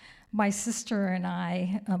 my sister and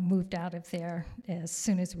I moved out of there as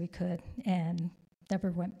soon as we could and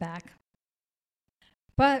never went back.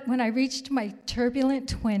 But when I reached my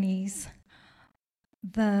turbulent 20s,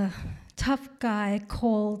 the tough guy,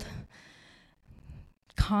 cold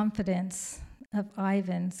confidence of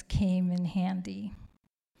Ivan's came in handy.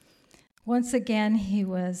 Once again, he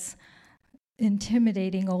was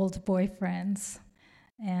intimidating old boyfriends,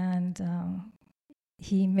 and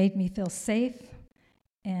he made me feel safe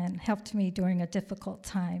and helped me during a difficult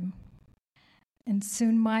time. And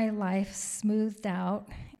soon my life smoothed out,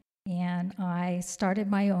 and I started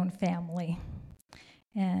my own family.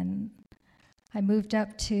 And I moved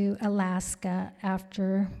up to Alaska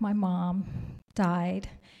after my mom died,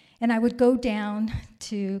 and I would go down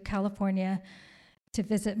to California to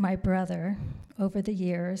visit my brother over the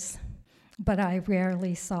years, but I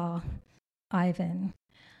rarely saw Ivan.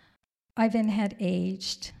 Ivan had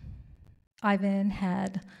aged. Ivan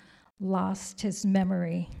had lost his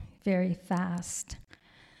memory very fast.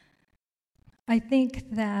 I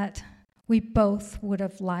think that we both would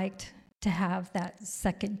have liked to have that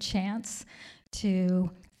second chance to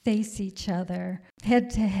face each other head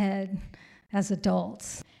to head as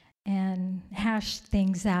adults and hash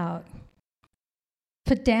things out.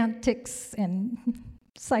 Pedantics and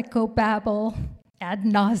psychobabble ad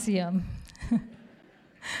nauseum.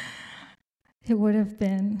 It would have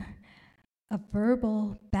been a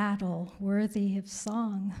verbal battle worthy of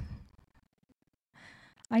song.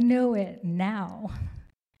 I know it now.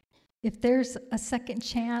 If there's a second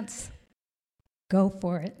chance, go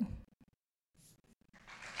for it.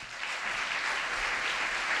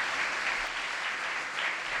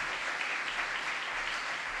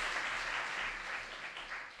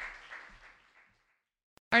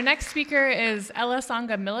 Our next speaker is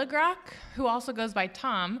Elisanga Miligrok, who also goes by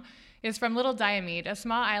Tom, is from Little Diomede, a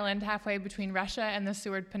small island halfway between Russia and the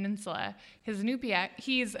Seward Peninsula. He's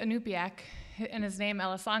Inupiaq, and his name,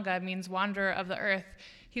 Elisanga, means wanderer of the earth.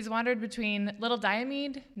 He's wandered between Little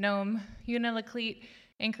Diomede, Nome, Unalakleet,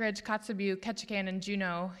 Anchorage, Kotzebue, Ketchikan, and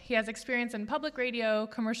Juneau. He has experience in public radio,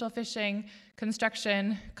 commercial fishing,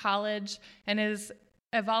 construction, college, and is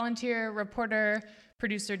a volunteer reporter,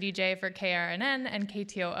 producer, DJ for KRNN and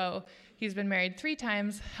KTOO. He's been married 3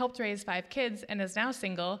 times, helped raise 5 kids, and is now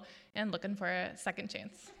single and looking for a second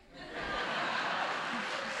chance.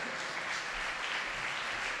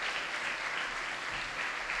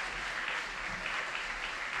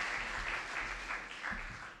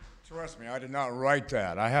 Trust me, I did not write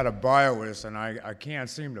that. I had a bio list, and I can't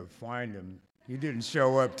seem to find him. He didn't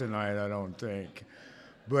show up tonight, I don't think.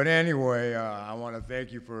 But anyway, I want to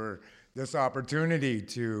thank you for this opportunity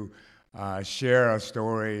to share a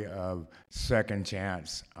story of second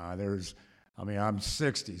chance. There's I mean, I'm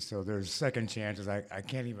 60, so there's second chances. I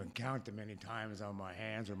can't even count the many times on my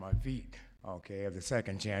hands or my feet, okay, of the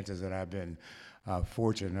second chances that I've been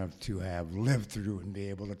fortunate enough to have lived through and be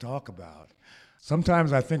able to talk about.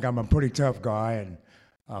 Sometimes I think I'm a pretty tough guy,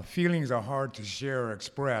 and feelings are hard to share or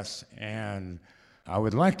express, and I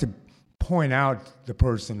would like to point out the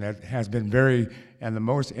person that has been very and the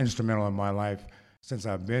most instrumental in my life since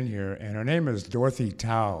I've been here, and her name is Dorothy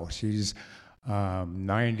Tao. She's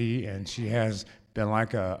 90, and she has been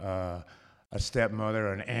like a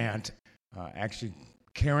stepmother, an aunt, actually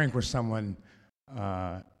caring for someone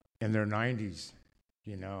in their 90s,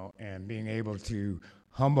 you know, and being able to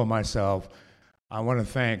humble myself. I want to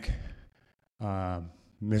thank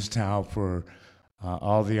Ms. Tao for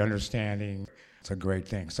all the understanding. It's a great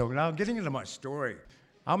thing. So now getting into my story,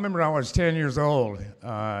 I remember I was 10 years old in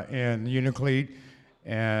Unalakleet,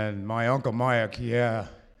 and my Uncle Mike,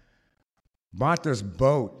 bought this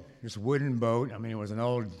boat, this wooden boat. I mean, it was an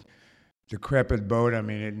old, decrepit boat. I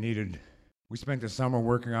mean, we spent the summer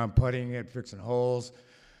working on putting it, fixing holes.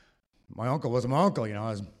 My uncle was my uncle, you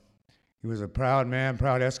know. He was a proud man,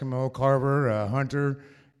 proud Eskimo, carver, hunter,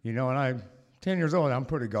 you know, and I'm 10 years old. I'm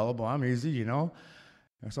pretty gullible. I'm easy, you know.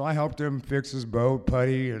 And so I helped him fix his boat,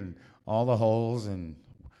 putty, and all the holes, and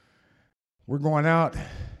we're going out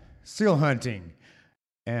seal hunting.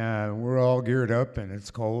 And we're all geared up, and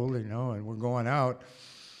it's cold, you know, and we're going out,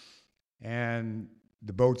 and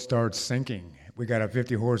the boat starts sinking. We got a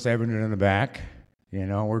 50-horse Evinrude in the back, you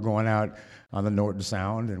know. We're going out on the Norton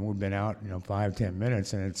Sound, and we've been out, 5-10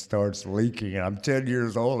 minutes, and it starts leaking. And I'm 10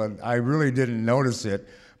 years old, and I really didn't notice it,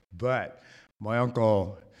 but my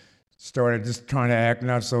uncle started just trying to act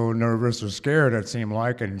not so nervous or scared, it seemed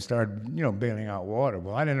like, and started, bailing out water.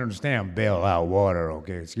 Well, I didn't understand bail out water,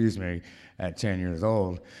 okay, excuse me, at 10 years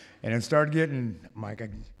old. And it started getting, my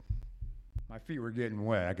feet were getting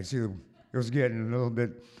wet. I could see it was getting a little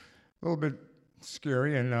bit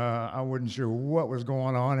scary, and I wasn't sure what was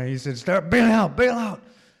going on. And he said, "Start, bail out, bail out."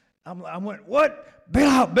 I went, "What? Bail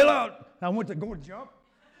out, bail out." I went to go and jump,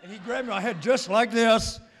 and he grabbed my head just like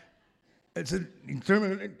this. And said, he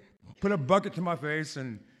turned me, put a bucket to my face,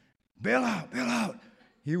 and bail out, bail out.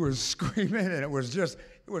 He was screaming, and it was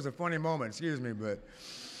a funny moment, excuse me, but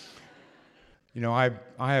I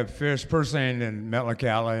have fished purse seine in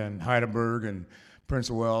Metlakatla and Heidelberg and Prince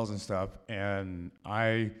of Wales and stuff, and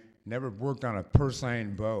I never worked on a purse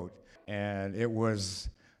seine boat, and it was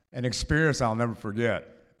an experience I'll never forget.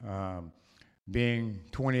 Being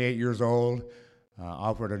 28 years old,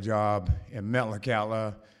 offered a job in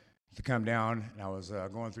Metlakatla to come down, and I was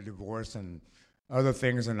going through divorce and other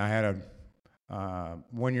things, and I had a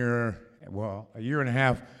year and a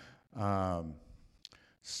half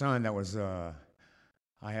son that was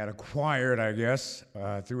I had acquired, I guess,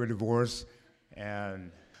 through a divorce,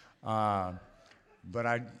 and but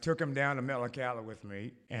I took him down to Metlakatla with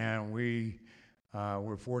me, and we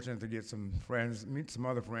were fortunate to get meet some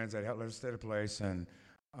other friends that helped us stay at a place, and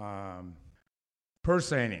purse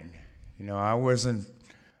seining.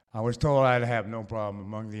 I was told I'd have no problem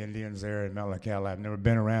among the Indians there in Metlakatla. I've never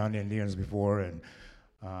been around Indians before, and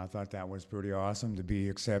I thought that was pretty awesome to be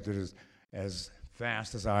accepted as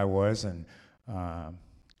fast as I was, and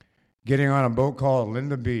getting on a boat called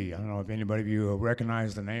Linda B. I don't know if anybody of you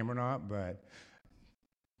recognize the name or not, but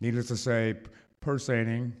needless to say, purse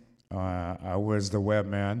seining, I was the web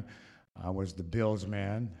man, I was the bilge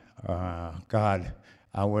man. I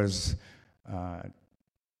was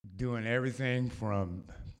doing everything from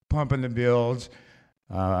pumping the bilge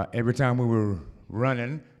every time we were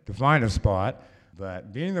running to find a spot.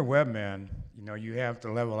 But being the web man, you have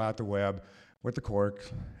to level out the web with the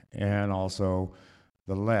cork and also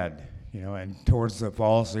the lead, and towards the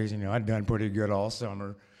fall season, I'd done pretty good all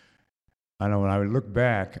summer. I know when I would look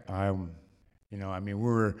back, we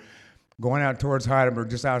were going out towards Heidelberg,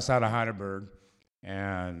 just outside of Heidelberg,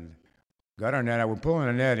 and got our net out. We're pulling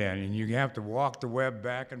a net in, and you have to walk the web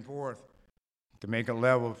back and forth to make it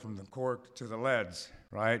level from the cork to the leads,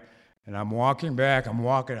 right? And I'm walking, I have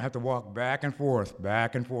to walk back and forth,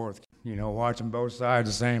 watching both sides at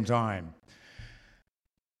the same time.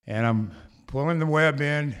 And I'm pulling the web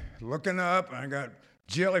in, looking up, and I got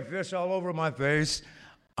jellyfish all over my face.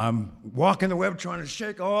 I'm walking the web trying to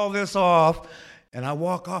shake all this off, and I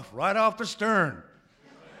walk off right off the stern.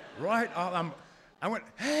 Right off, I went,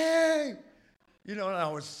 "Hey!" And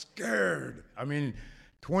I was scared.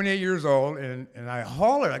 28 years old, and I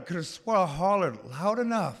hollered. I could have sworn I hollered loud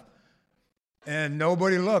enough. And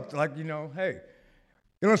nobody looked, like, "Hey,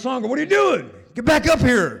 Songa, what are you doing? Get back up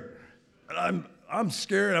here." And I'm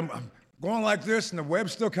scared. I'm going like this, and the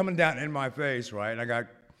web's still coming down in my face, right? And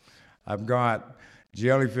I've got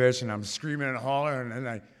jellyfish, and I'm screaming and hollering, and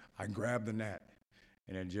then I grab the net,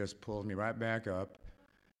 and it just pulls me right back up,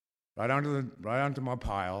 right onto my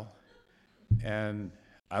pile, and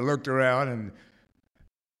I looked around and,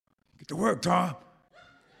 get to work, Tom.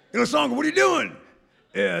 Ilosonga, what are you doing?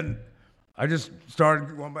 And I just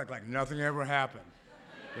started going back like nothing ever happened,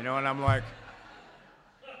 and I'm like,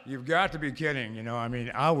 you've got to be kidding, I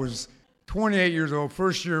mean, I was 28 years old,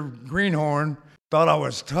 first year greenhorn, thought I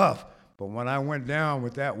was tough, but when I went down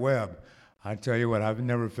with that web, I tell you what, I've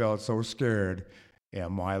never felt so scared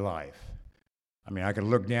in my life. I mean, I could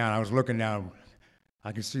look down, I was looking down,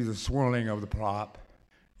 I could see the swirling of the prop,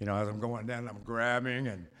 as I'm going down, I'm grabbing,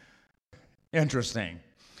 and interesting.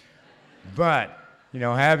 But,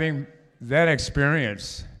 having that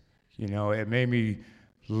experience, it made me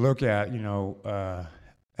look at,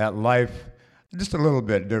 at life just a little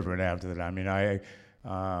bit different after that. I mean,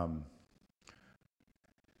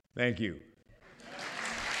 thank you.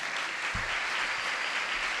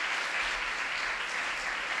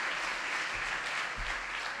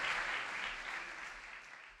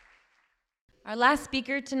 Our last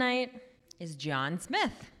speaker tonight is John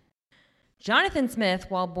Smith. Jonathan Smith,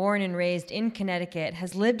 while born and raised in Connecticut,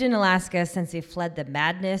 has lived in Alaska since he fled the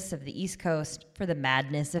madness of the East Coast for the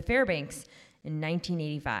madness of Fairbanks in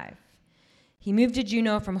 1985. He moved to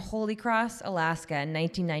Juneau from Holy Cross, Alaska in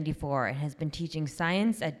 1994 and has been teaching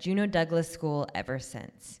science at Juneau Douglas School ever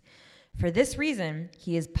since. For this reason,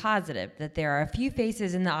 he is positive that there are a few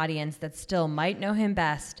faces in the audience that still might know him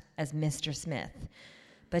best as Mr. Smith.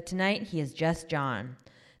 But tonight, he is just John,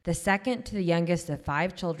 the second to the youngest of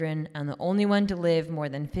 5 children and the only one to live more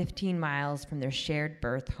than 15 miles from their shared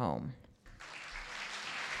birth home.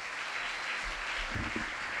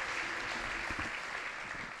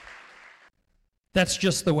 That's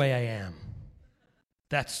just the way I am.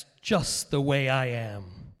 That's just the way I am.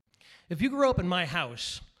 If you grew up in my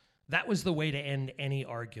house, that was the way to end any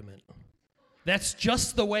argument. That's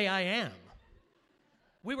just the way I am.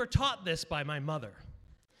 We were taught this by my mother.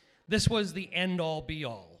 This was the end-all,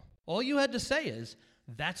 be-all. All you had to say is,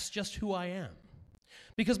 that's just who I am.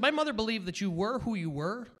 Because my mother believed that you were who you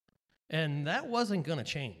were, and that wasn't going to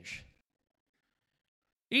change.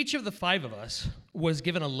 Each of the 5 of us was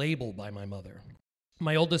given a label by my mother.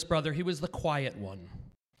 My oldest brother, he was the quiet one.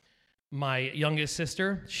 My youngest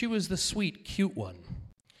sister, she was the sweet, cute one.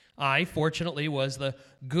 I, fortunately, was the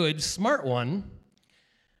good, smart one.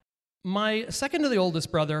 My second to the oldest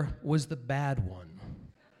brother was the bad one.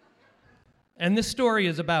 And this story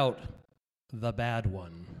is about the bad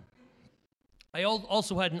one. I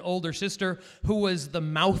also had an older sister who was the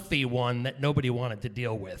mouthy one that nobody wanted to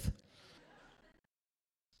deal with.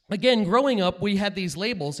 Again, growing up, we had these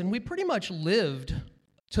labels, and we pretty much lived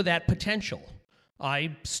to that potential.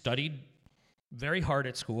 I studied very hard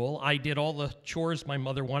at school. I did all the chores my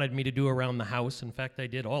mother wanted me to do around the house. In fact, I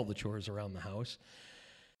did all the chores around the house.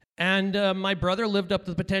 And my brother lived up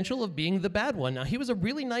to the potential of being the bad one. Now, he was a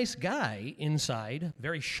really nice guy inside,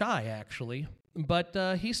 very shy, actually,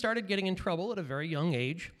 but he started getting in trouble at a very young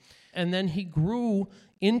age, and then he grew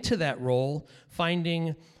into that role,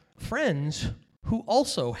 finding friends who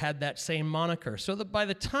also had that same moniker. So that by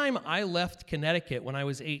the time I left Connecticut when I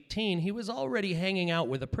was 18, he was already hanging out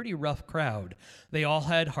with a pretty rough crowd. They all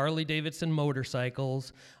had Harley-Davidson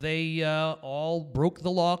motorcycles. They all broke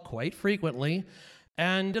the law quite frequently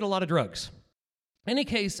and did a lot of drugs. In any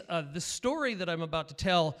case, the story that I'm about to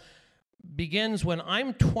tell begins when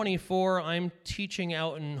I'm 24. I'm teaching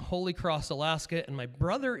out in Holy Cross, Alaska, and my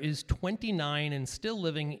brother is 29 and still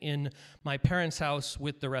living in my parents' house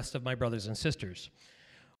with the rest of my brothers and sisters.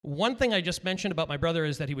 One thing I just mentioned about my brother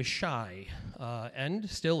is that he was shy, and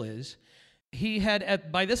still is. He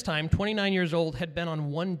had, by this time, 29 years old, had been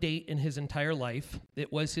on one date in his entire life.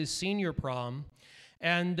 It was his senior prom.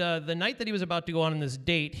 And the night that he was about to go on this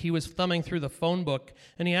date, he was thumbing through the phone book,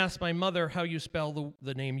 and he asked my mother how you spell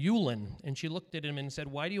the name Yulin. And she looked at him and said,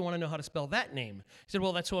 "Why do you want to know how to spell that name?" He said,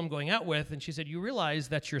 "Well, that's who I'm going out with." And she said, "You realize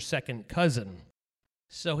that's your second cousin."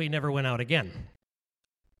 So he never went out again.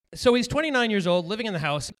 So he's 29 years old, living in the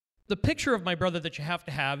house. The picture of my brother that you have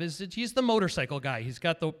to have is that he's the motorcycle guy. He's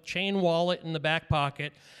got the chain wallet in the back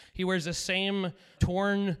pocket. He wears the same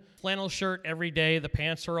torn flannel shirt every day. The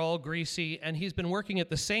pants are all greasy. And he's been working at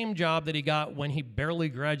the same job that he got when he barely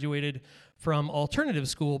graduated from alternative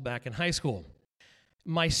school back in high school.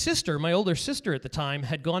 My sister, my older sister at the time,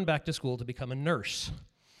 had gone back to school to become a nurse.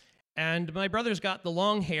 And my brother's got the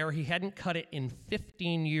long hair. He hadn't cut it in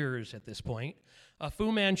 15 years at this point. A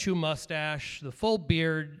Fu Manchu mustache, the full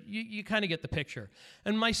beard, you kind of get the picture.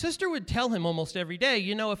 And my sister would tell him almost every day,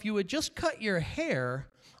 "You know, if you would just cut your hair,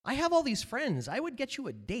 I have all these friends. I would get you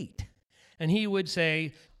a date." and he would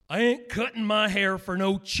say, "I ain't cutting my hair for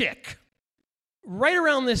no chick." Right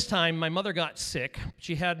around this time, my mother got sick.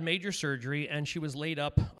 She had major surgery, and she was laid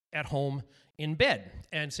up at home in bed.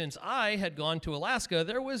 And since I had gone to Alaska,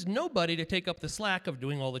 there was nobody to take up the slack of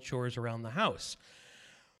doing all the chores around the house.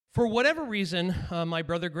 For whatever reason, my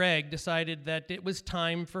brother Greg decided that it was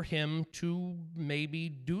time for him to maybe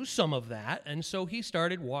do some of that, and so he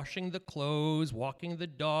started washing the clothes, walking the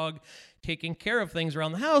dog, taking care of things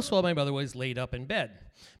around the house while my mother was laid up in bed.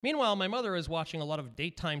 Meanwhile, my mother is watching a lot of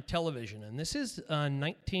daytime television, and this is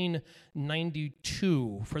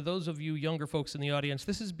 1992. For those of you younger folks in the audience,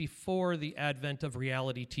 this is before the advent of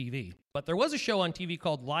reality TV. But there was a show on TV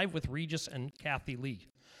called Live with Regis and Kathy Lee.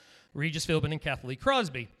 Regis Philbin and Kathy Lee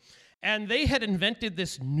Crosby. And they had invented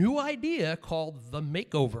this new idea called the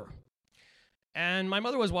makeover. And my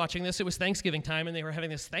mother was watching this. It was Thanksgiving time, and they were having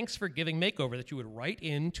this Thanks for Giving makeover that you would write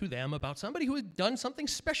in to them about somebody who had done something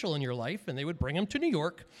special in your life, and they would bring them to New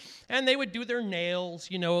York, and they would do their nails,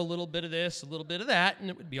 a little bit of this, a little bit of that, and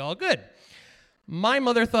it would be all good. My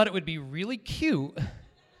mother thought it would be really cute.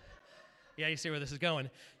 Yeah, you see where this is going.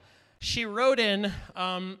 She wrote in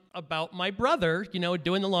about my brother,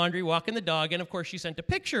 doing the laundry, walking the dog, and of course she sent a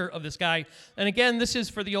picture of this guy. And again, this is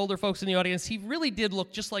for the older folks in the audience. He really did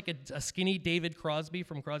look just like a skinny David Crosby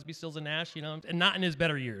from Crosby, Stills and Nash, and not in his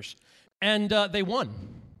better years. And they won.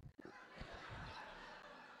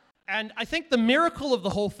 And I think the miracle of the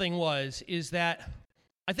whole thing is that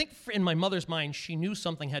I think in my mother's mind, she knew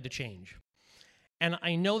something had to change. And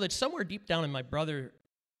I know that somewhere deep down in my brother,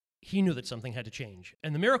 he knew that something had to change.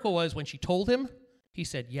 And the miracle was when she told him, he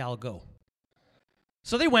said, "Yeah, I'll go."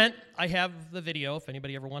 So they went. I have the video. If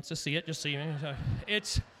anybody ever wants to see it, just see me.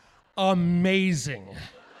 It's amazing.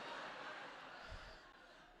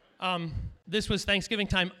 This was Thanksgiving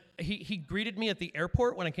time. He greeted me at the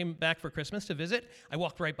airport when I came back for Christmas to visit. I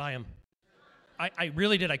walked right by him. I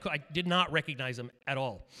really did. I did not recognize him at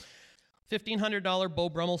all. $1,500 Beau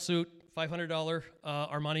Brummel suit, $500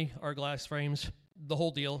 Armani Hourglass frames. The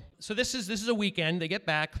whole deal. So this is a weekend. They get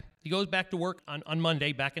back. He goes back to work on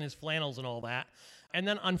Monday, back in his flannels and all that. And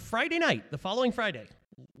then on Friday night, the following Friday,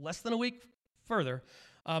 less than a week further,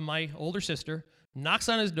 my older sister knocks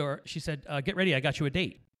on his door. She said, "Get ready, I got you a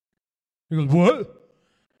date." He goes, "What?"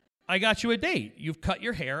 "I got you a date. You've cut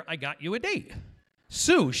your hair. I got you a date.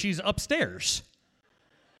 Sue, she's upstairs."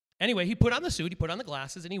 Anyway, he put on the suit, he put on the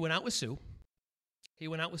glasses, and he went out with Sue. He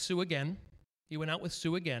went out with Sue again. He went out with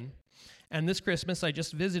Sue again. And this Christmas, I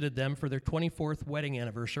just visited them for their 24th wedding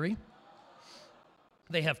anniversary.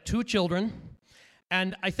 They have 2 children.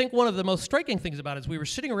 And I think one of the most striking things about it is we were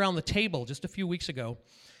sitting around the table just a few weeks ago,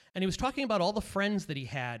 and he was talking about all the friends that he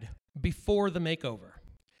had before the makeover.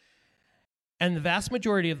 And the vast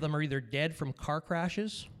majority of them are either dead from car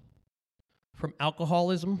crashes, from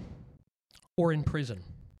alcoholism, or in prison.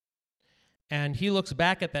 And he looks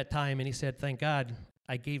back at that time and he said, "Thank God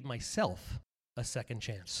I gave myself a second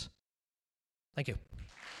chance." Thank you.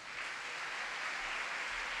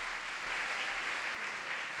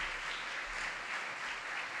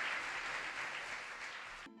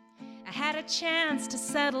 I had a chance to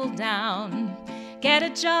settle down, get a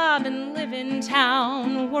job and live in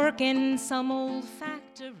town, work in some old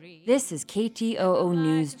factory. This is KTOO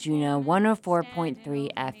News Juneau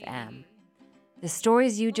 104.3 FM. The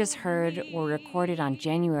stories you just heard were recorded on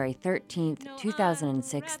January 13th,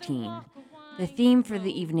 2016. The theme for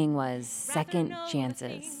the evening was Second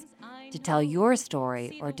Chances. To tell your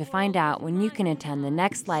story or to find out when you can attend the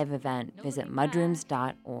next live event, visit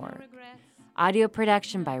mudrooms.org. Audio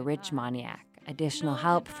production by Rich Moniak. Additional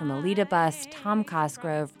help from Alita Buss, Tom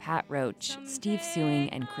Cosgrove, Pat Roach, Steve Sewing,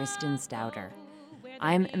 and Kristen Stouter.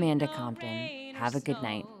 I'm Amanda Compton. Have a good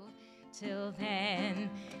night. Till then,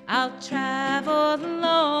 I'll travel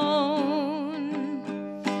alone,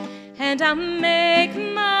 and I'll make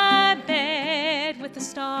my bed with the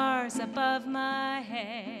stars above my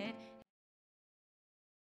head.